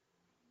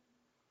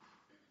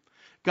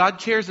 God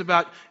cares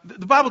about,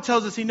 the Bible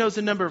tells us He knows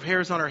the number of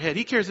hairs on our head.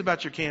 He cares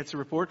about your cancer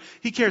report.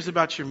 He cares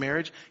about your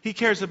marriage. He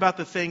cares about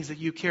the things that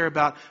you care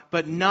about,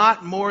 but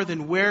not more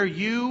than where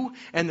you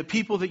and the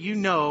people that you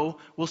know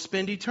will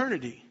spend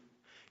eternity.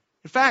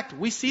 In fact,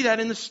 we see that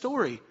in the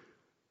story.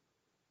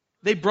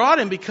 They brought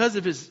Him because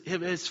of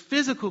his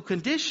physical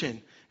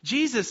condition.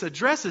 Jesus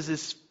addresses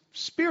his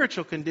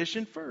spiritual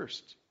condition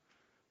first.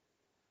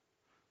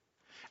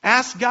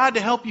 Ask God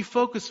to help you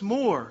focus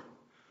more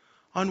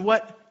on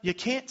what you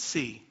can't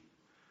see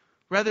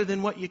rather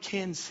than what you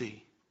can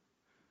see.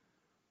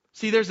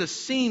 See, there's a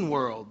seen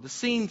world, the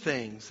seen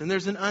things, and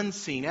there's an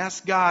unseen.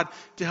 Ask God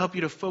to help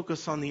you to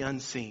focus on the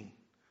unseen.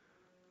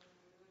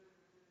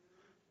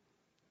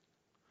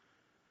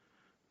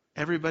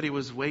 Everybody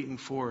was waiting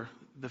for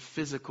the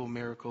physical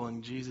miracle,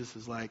 and Jesus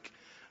is like,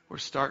 we're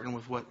starting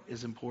with what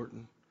is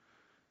important.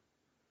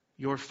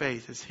 Your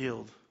faith has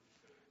healed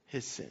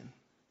his sin.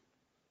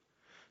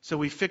 So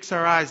we fix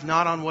our eyes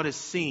not on what is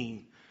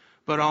seen,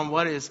 but on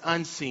what is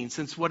unseen.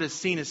 Since what is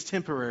seen is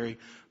temporary,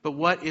 but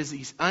what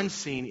is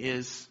unseen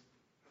is.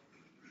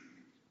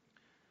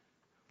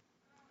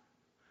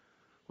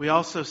 We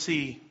also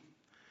see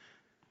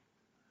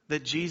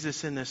that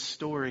Jesus in this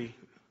story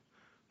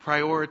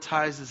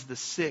prioritizes the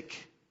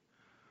sick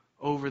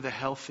over the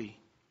healthy.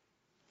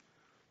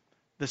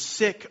 The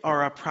sick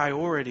are a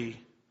priority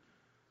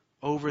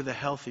over the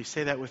healthy.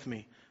 Say that with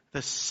me.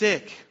 The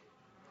sick.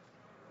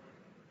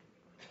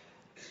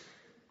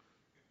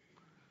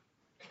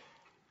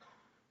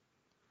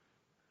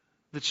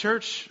 The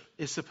church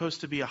is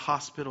supposed to be a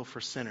hospital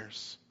for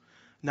sinners,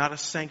 not a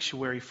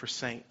sanctuary for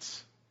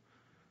saints.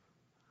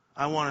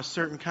 I want a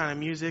certain kind of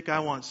music. I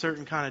want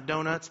certain kind of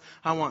donuts.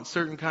 I want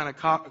certain kind of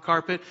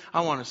carpet.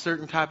 I want a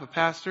certain type of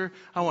pastor.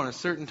 I want a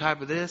certain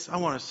type of this. I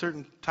want a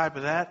certain type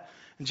of that.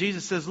 And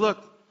Jesus says, look,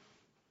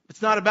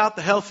 it's not about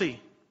the healthy.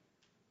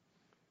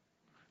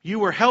 You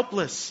were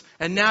helpless,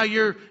 and now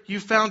you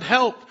found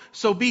help.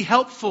 So be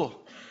helpful.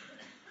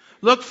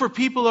 Look for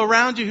people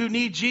around you who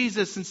need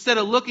Jesus instead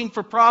of looking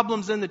for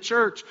problems in the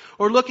church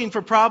or looking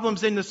for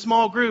problems in the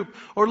small group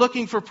or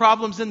looking for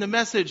problems in the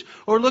message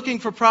or looking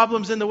for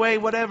problems in the way,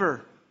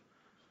 whatever.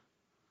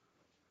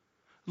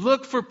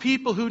 Look for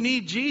people who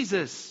need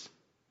Jesus.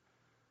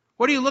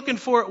 What are you looking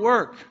for at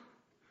work?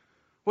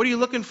 What are you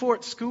looking for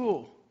at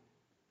school?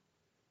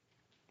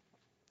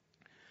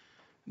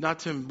 Not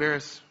to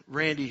embarrass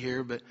Randy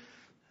here, but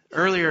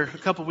earlier, a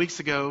couple weeks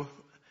ago,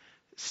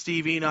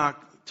 Steve Enoch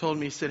told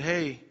me, he said,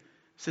 hey,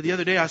 the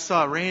other day I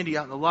saw Randy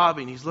out in the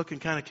lobby and he's looking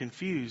kind of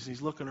confused.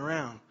 He's looking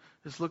around,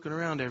 just looking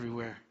around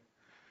everywhere.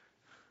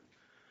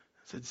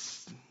 I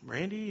said,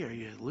 Randy, are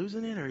you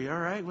losing it? Are you all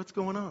right? What's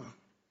going on?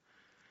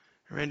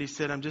 And Randy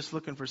said, I'm just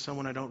looking for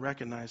someone I don't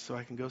recognize so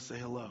I can go say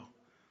hello.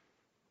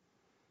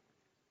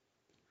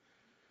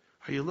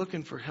 Are you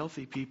looking for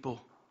healthy people?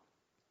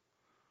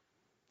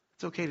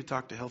 It's okay to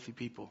talk to healthy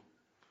people.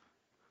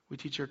 We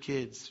teach our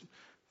kids,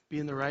 be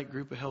in the right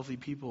group of healthy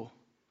people.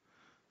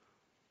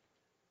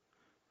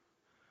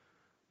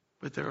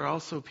 But there are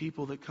also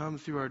people that come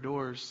through our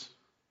doors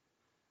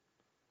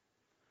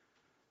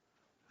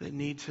that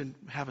need to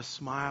have a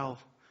smile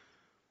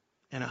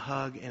and a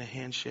hug and a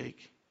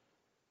handshake.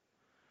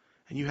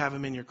 And you have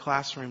them in your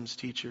classrooms,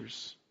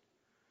 teachers.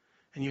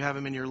 And you have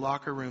them in your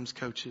locker rooms,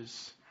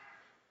 coaches.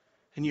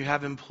 And you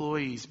have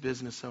employees,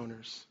 business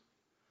owners.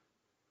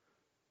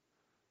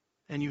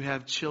 And you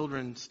have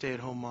children,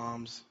 stay-at-home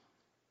moms.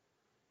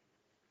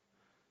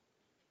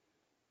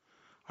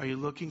 Are you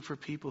looking for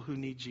people who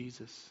need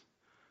Jesus?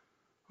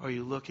 Or are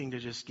you looking to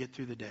just get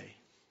through the day?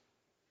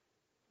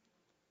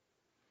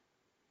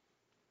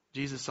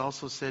 Jesus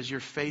also says your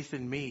faith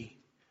in me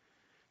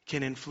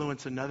can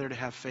influence another to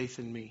have faith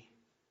in me.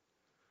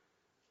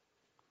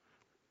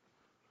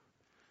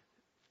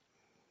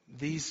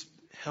 These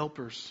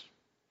helpers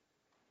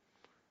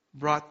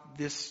brought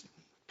this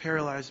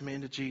paralyzed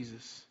man to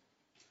Jesus.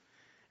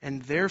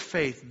 And their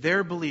faith,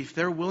 their belief,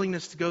 their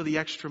willingness to go the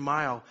extra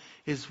mile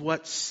is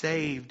what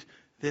saved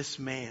this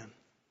man.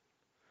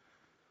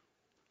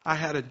 I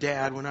had a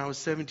dad when I was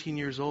 17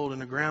 years old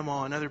and a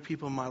grandma and other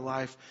people in my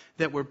life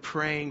that were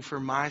praying for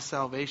my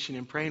salvation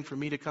and praying for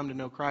me to come to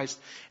know Christ.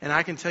 And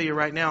I can tell you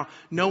right now,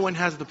 no one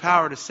has the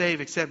power to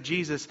save except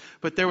Jesus.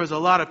 But there was a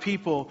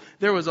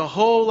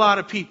whole lot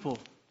of people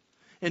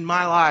in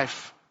my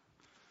life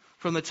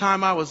from the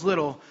time I was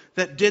little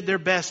that did their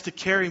best to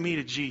carry me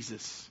to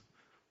Jesus.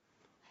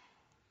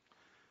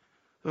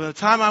 By the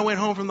time I went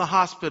home from the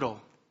hospital,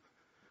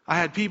 I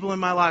had people in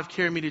my life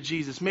carry me to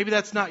Jesus. Maybe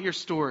that's not your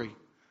story.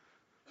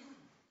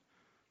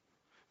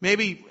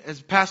 Maybe,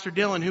 as Pastor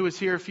Dylan, who was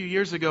here a few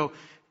years ago,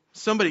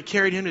 somebody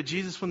carried him to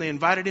Jesus when they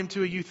invited him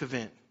to a youth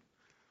event.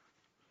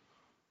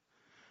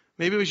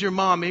 Maybe it was your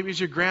mom, maybe it was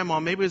your grandma,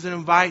 maybe it was an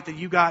invite that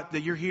you got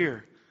that you're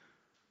here.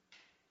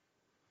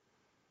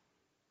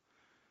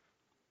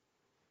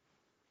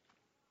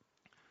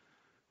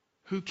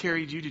 Who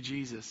carried you to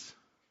Jesus?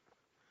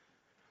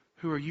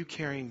 Who are you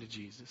carrying to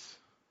Jesus?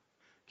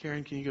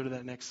 Karen, can you go to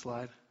that next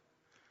slide?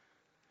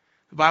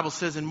 The Bible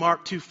says in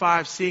Mark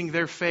 2:5, seeing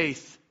their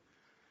faith,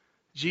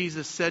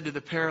 Jesus said to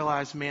the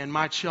paralyzed man,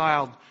 "My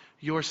child,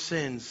 your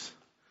sins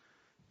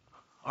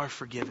are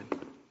forgiven."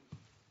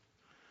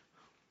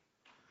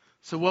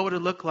 So what would it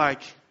look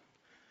like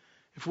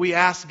if we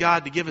ask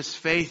God to give us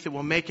faith that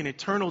will make an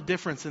eternal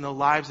difference in the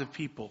lives of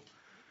people?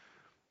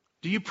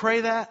 Do you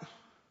pray that?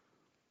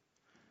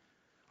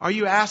 Are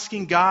you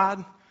asking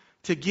God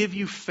to give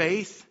you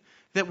faith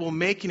that will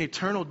make an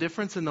eternal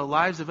difference in the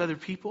lives of other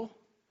people?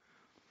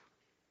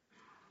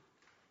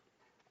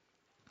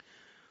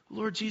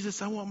 Lord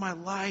Jesus, I want my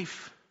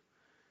life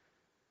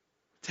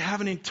to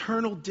have an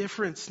eternal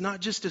difference,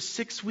 not just a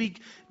 6-week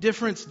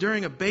difference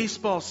during a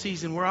baseball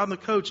season where I'm the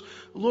coach.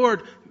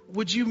 Lord,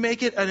 would you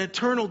make it an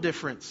eternal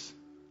difference?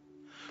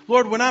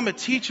 Lord, when I'm a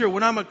teacher,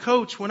 when I'm a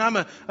coach, when I'm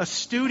a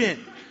student,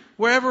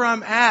 wherever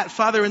I'm at,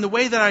 Father, in the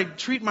way that I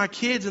treat my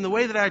kids, in the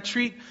way that I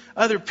treat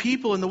other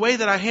people, in the way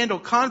that I handle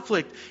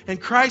conflict and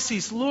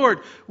crises, Lord,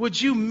 would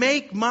you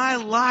make my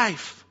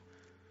life?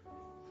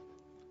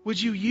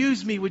 Would you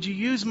use me? Would you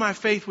use my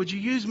faith? Would you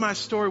use my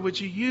story? Would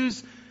you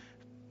use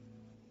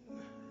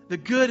the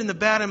good and the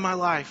bad in my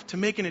life to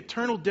make an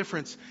eternal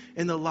difference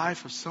in the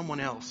life of someone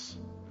else?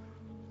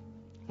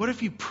 What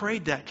if you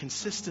prayed that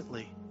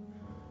consistently?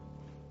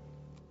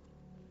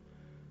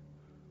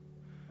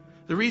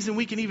 The reason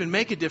we can even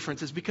make a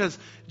difference is because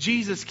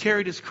Jesus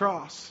carried his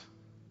cross.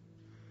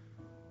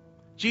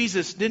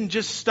 Jesus didn't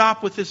just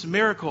stop with this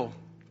miracle.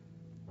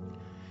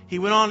 He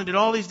went on and did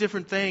all these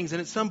different things, and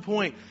at some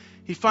point,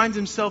 he finds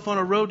himself on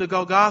a road to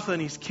Golgotha,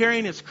 and he's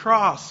carrying his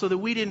cross so that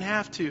we didn't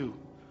have to.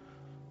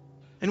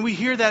 And we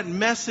hear that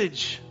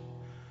message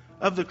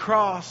of the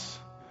cross,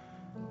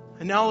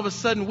 and now all of a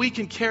sudden we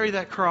can carry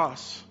that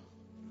cross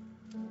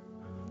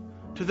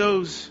to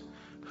those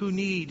who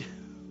need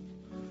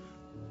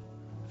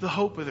the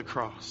hope of the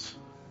cross.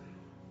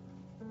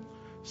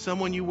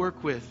 Someone you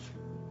work with,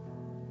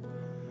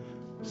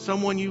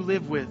 someone you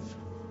live with,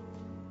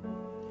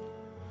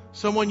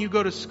 someone you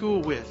go to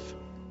school with,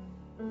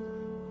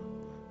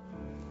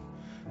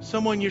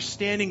 someone you're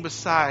standing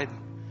beside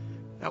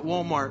at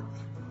Walmart.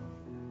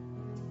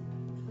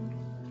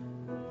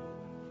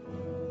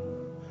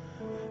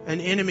 An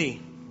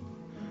enemy,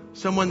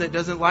 someone that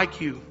doesn't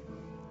like you.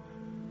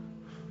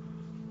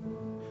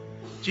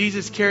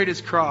 Jesus carried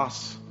his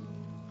cross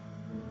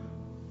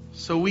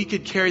so we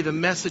could carry the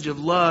message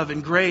of love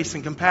and grace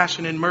and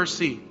compassion and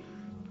mercy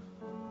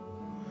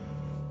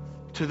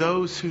to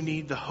those who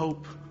need the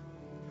hope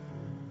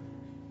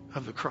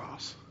of the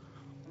cross.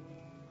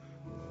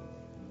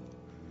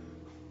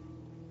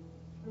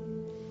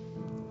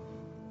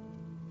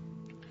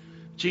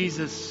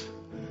 Jesus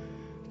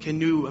can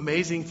do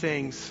amazing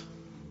things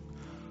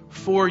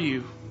for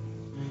you,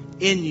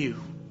 in you,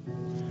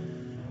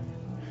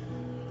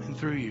 and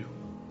through you.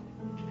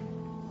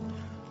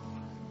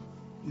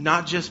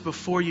 Not just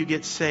before you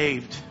get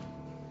saved,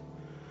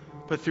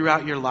 but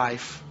throughout your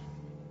life.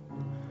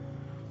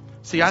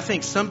 See, I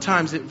think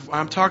sometimes,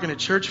 I'm talking to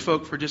church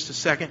folk for just a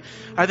second,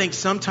 I think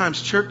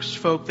sometimes church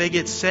folk, they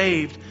get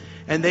saved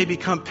and they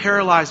become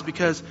paralyzed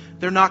because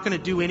they're not going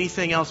to do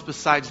anything else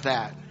besides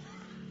that.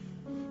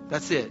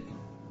 That's it.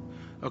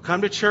 They'll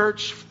come to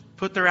church,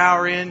 put their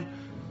hour in,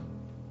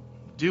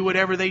 do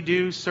whatever they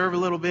do, serve a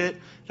little bit.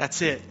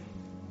 That's it.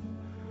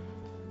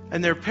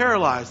 And they're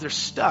paralyzed. They're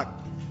stuck.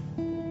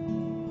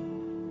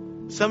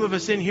 Some of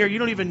us in here, you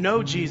don't even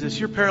know Jesus.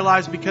 You're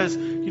paralyzed because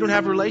you don't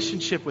have a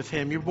relationship with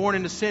him. You're born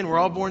into sin. We're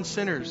all born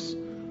sinners.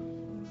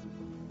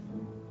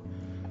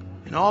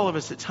 And all of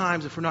us at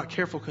times, if we're not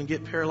careful, can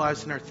get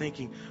paralyzed in our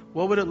thinking.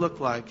 What would it look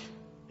like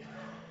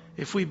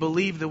if we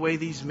believed the way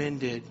these men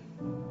did?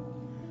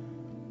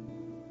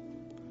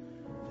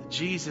 That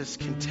Jesus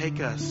can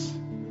take us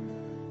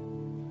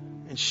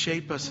and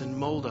shape us and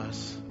mold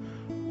us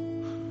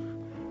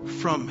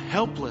from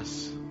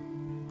helpless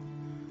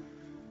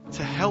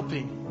to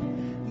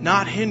helping,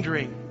 not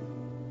hindering,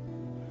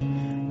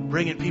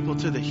 bringing people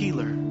to the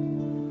healer.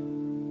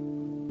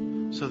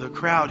 So the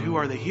crowd, who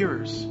are the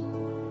hearers,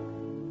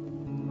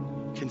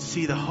 can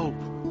see the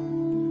hope.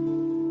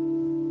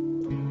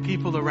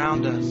 People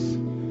around us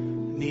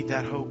need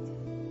that hope.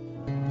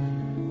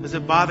 Does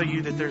it bother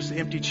you that there's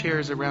empty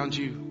chairs around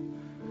you?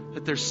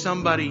 That there's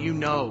somebody you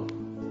know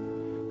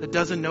that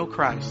doesn't know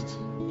Christ?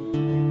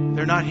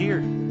 They're not here.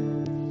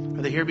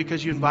 Are they here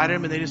because you invited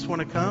them and they just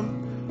want to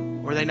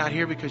come? Or are they not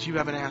here because you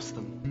haven't asked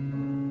them?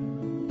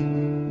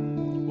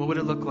 What would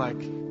it look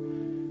like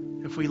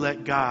if we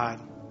let God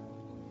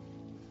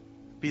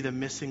be the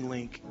missing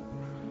link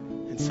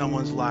in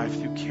someone's life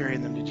through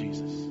carrying them to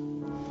Jesus?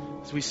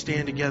 As we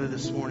stand together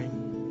this morning,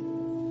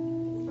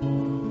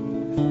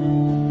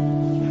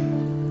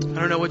 I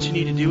don't know what you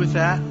need to do with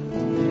that,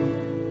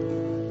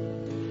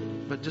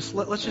 but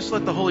let's just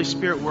let the Holy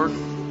Spirit work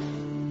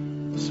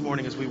this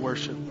morning as we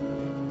worship.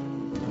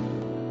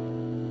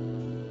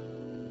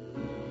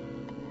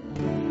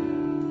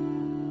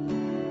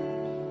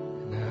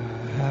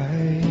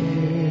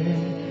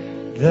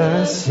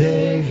 The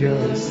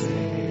Savior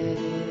say,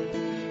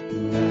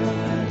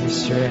 my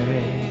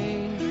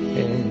strength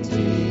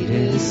indeed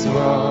is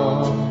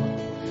small.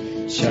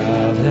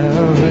 Child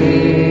of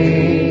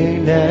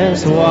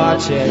weakness,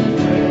 watch and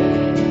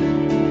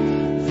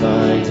pray.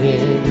 Find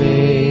in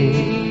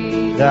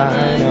me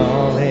thine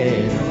all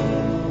in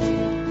all.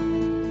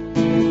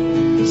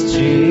 'Cause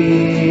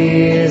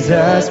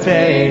Jesus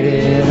paid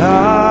it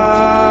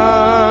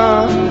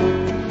all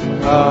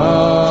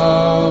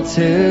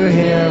to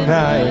him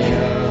I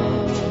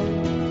owe.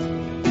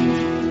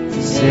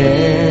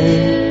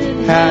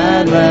 Sin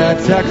had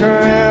left a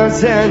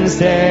crimson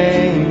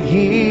stain,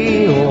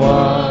 he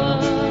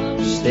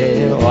washed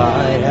it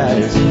white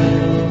as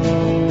snow.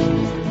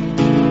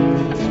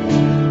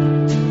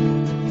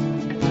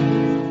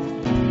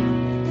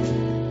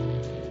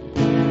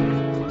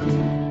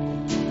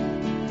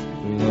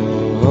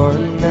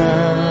 Lord,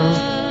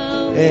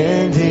 now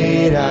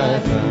indeed I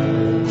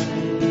find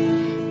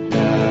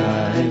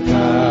thy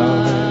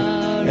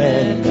power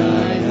and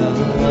thine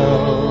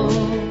alone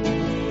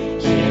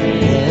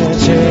can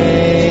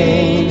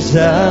change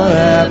the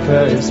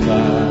leper's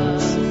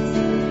spots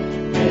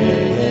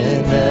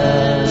and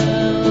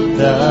melt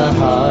the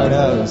heart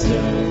of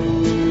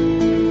stone.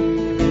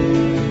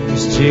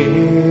 'Cause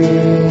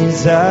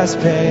Jesus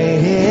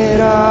paid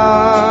it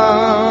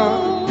all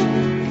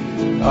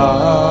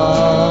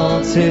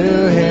to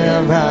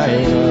him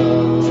I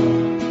owe.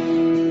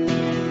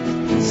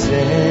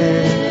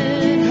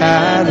 Sin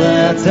had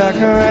left a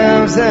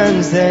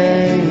crimson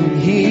stain,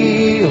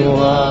 he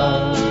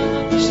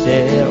washed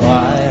it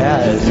white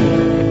as snow.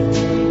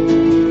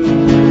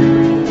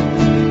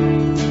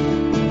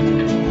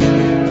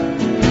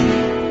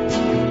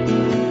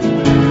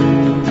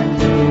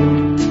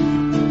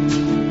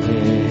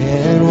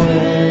 And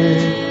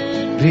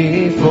when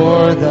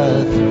before the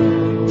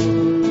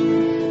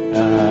throne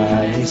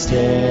I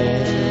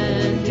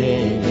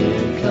standing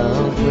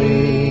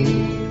incomplete,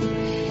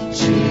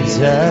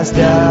 Jesus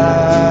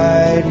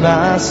died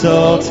my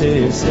soul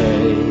to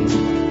save.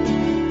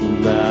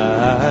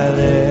 My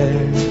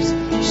lips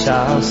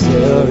shall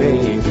still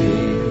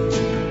repeat,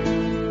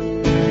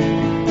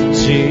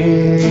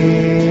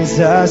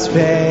 Jesus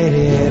paid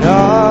it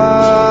all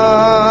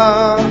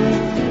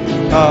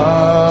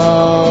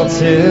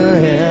to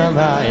him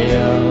I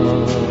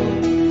owe.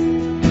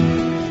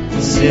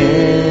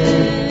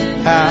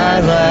 Sin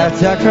had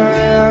left a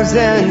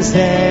crimson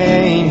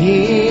stain,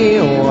 he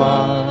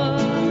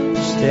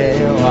washed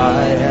it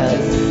white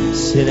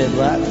as sin had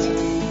left.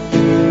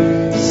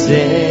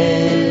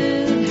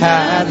 Sin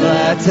had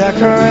left a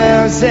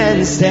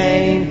crimson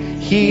stain,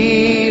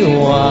 he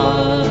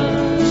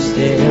washed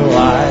it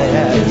white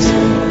as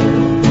snow.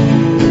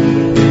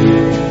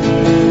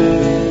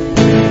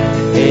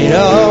 And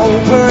oh,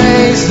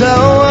 praise the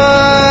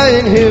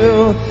one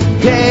who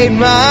paid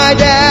my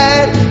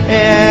debt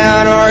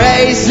and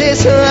raised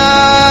his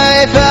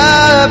life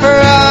up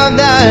from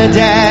the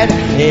dead.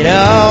 And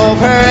oh,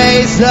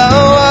 praise the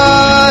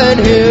one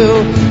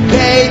who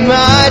paid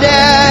my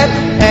debt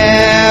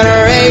and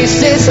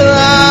raised his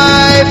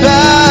life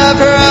up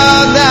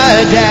from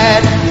the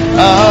dead.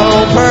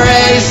 Oh,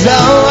 praise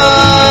the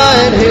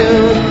one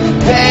who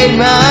paid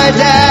my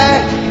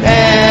debt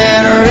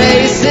and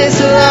raised his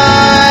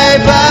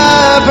life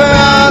up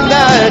from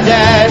the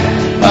dead.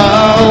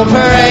 Oh,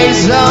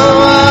 praise the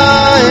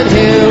one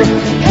who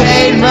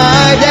paid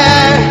my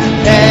debt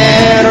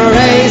and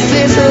raised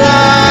his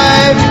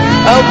life.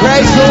 Oh,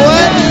 praise the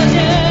one.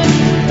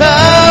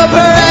 Oh,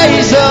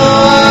 praise the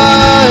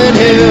one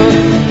who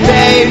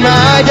paid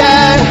my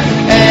debt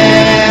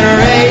and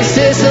raised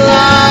his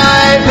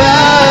life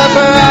up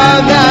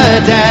from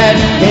the dead.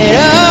 And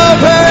oh,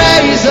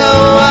 praise the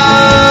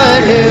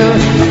one who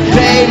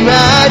paid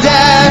my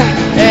debt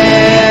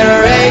and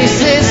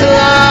raised his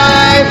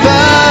life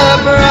up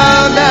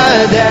from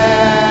the dead.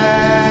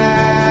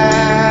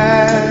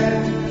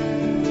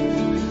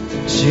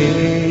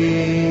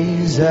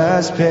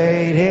 Jesus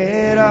paid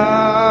it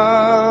all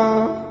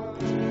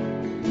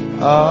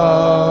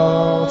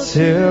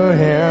to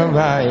him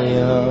I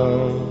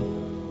owe.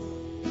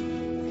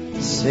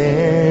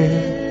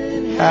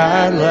 Sin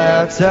had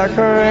left a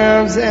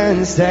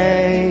crimson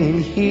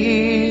stain,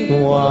 he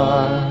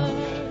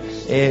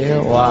washed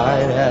it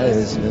white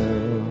as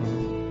snow.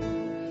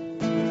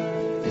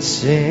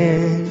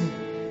 Sin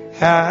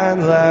had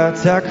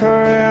left a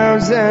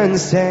crimson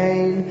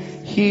stain,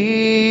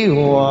 he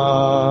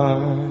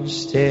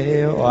washed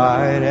it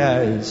white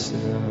as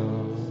snow.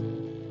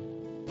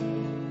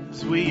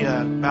 As we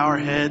bow our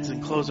heads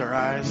and close our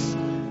eyes,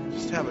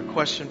 just have a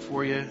question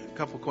for you, a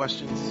couple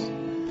questions.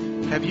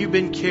 Have you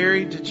been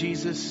carried to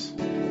Jesus?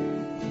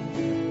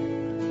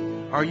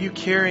 Are you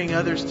carrying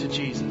others to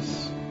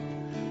Jesus?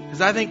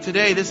 Because I think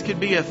today this could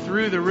be a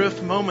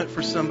through-the-roof moment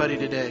for somebody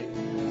today.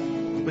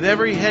 With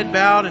every head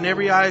bowed and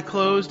every eye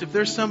closed, if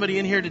there's somebody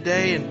in here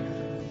today and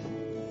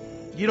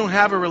you don't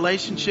have a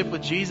relationship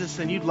with Jesus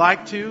and you'd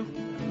like to,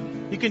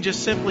 you can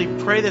just simply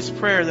pray this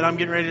prayer that I'm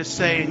getting ready to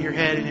say in your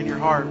head and in your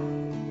heart.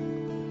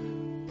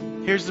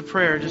 Here's the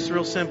prayer, just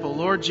real simple.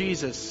 Lord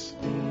Jesus,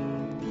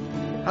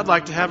 I'd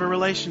like to have a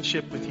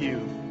relationship with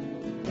you.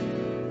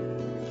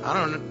 I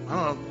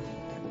don't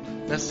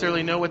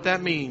necessarily know what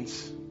that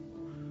means.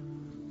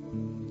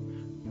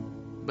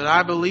 But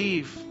I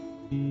believe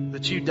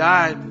that you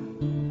died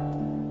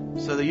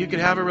so that you could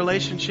have a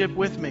relationship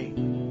with me.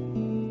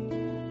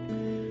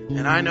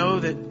 And I know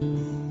that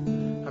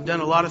I've done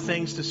a lot of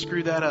things to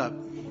screw that up.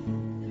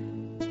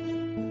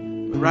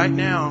 But right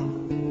now,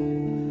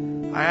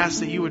 I ask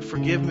that you would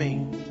forgive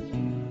me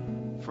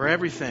for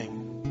everything.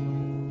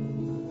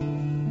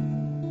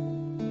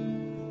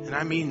 And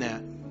I mean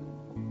that.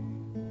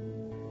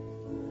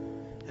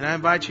 And I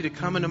invite you to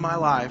come into my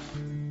life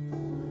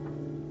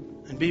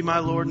and be my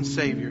Lord and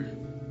Savior.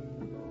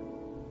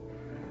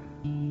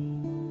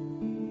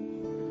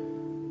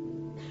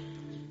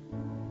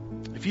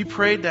 If you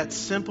prayed that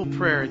simple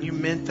prayer and you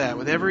meant that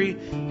with every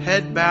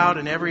head bowed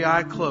and every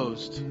eye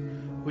closed,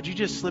 would you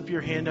just slip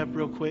your hand up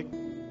real quick?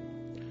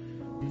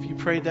 If you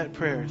prayed that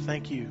prayer,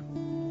 thank you.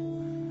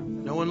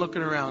 No one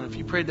looking around. If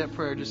you prayed that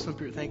prayer, just slip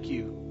your thank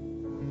you.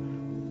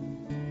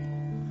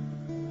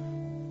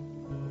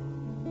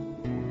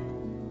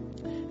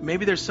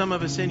 Maybe there's some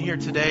of us in here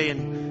today,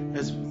 and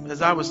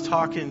as I was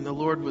talking, the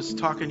Lord was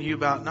talking to you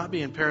about not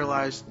being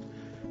paralyzed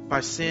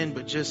by sin,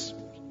 but just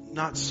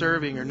not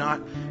serving or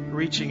not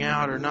reaching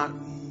out or not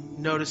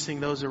noticing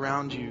those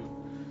around you.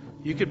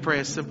 You could pray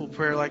a simple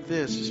prayer like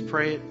this. Just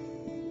pray it.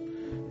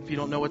 If you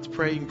don't know what to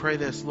pray, you can pray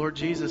this. Lord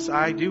Jesus,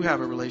 I do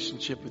have a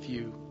relationship with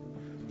you.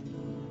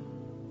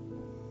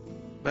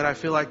 But I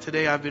feel like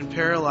today I've been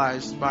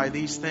paralyzed by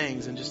these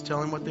things, and just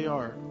tell Him what they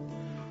are.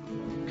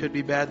 Could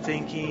be bad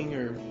thinking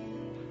or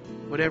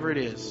whatever it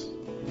is.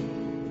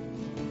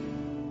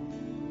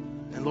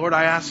 And Lord,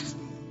 I ask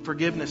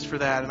forgiveness for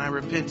that, and I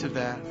repent of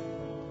that.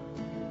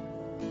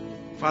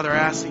 Father, I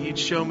ask that you'd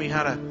show me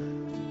how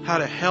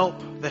to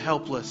help the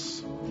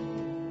helpless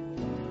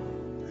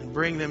and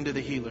bring them to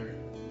the healer.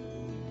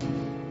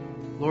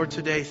 Lord,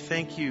 today,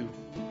 thank you.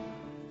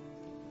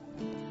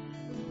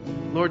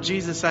 Lord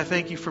Jesus, I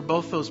thank you for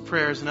both those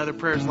prayers and other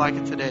prayers like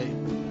it today.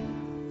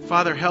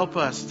 Father, help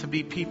us to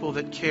be people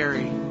that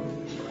carry.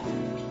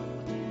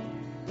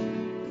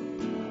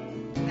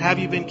 Have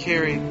you been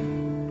carried?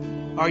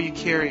 Are you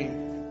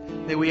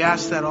carrying? May we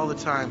ask that all the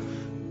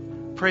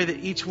time. Pray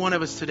that each one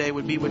of us today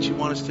would be what you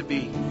want us to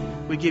be.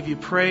 We give you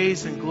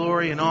praise and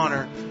glory and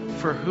honor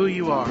for who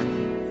you are.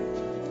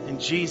 In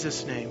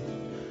Jesus' name.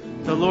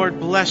 The Lord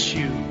bless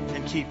you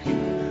and keep you.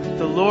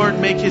 The Lord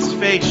make His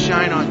face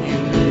shine on you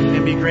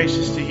and be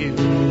gracious to you.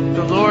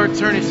 The Lord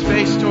turn His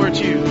face towards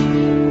you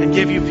and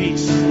give you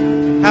peace.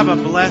 Have a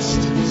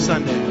blessed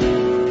Sunday.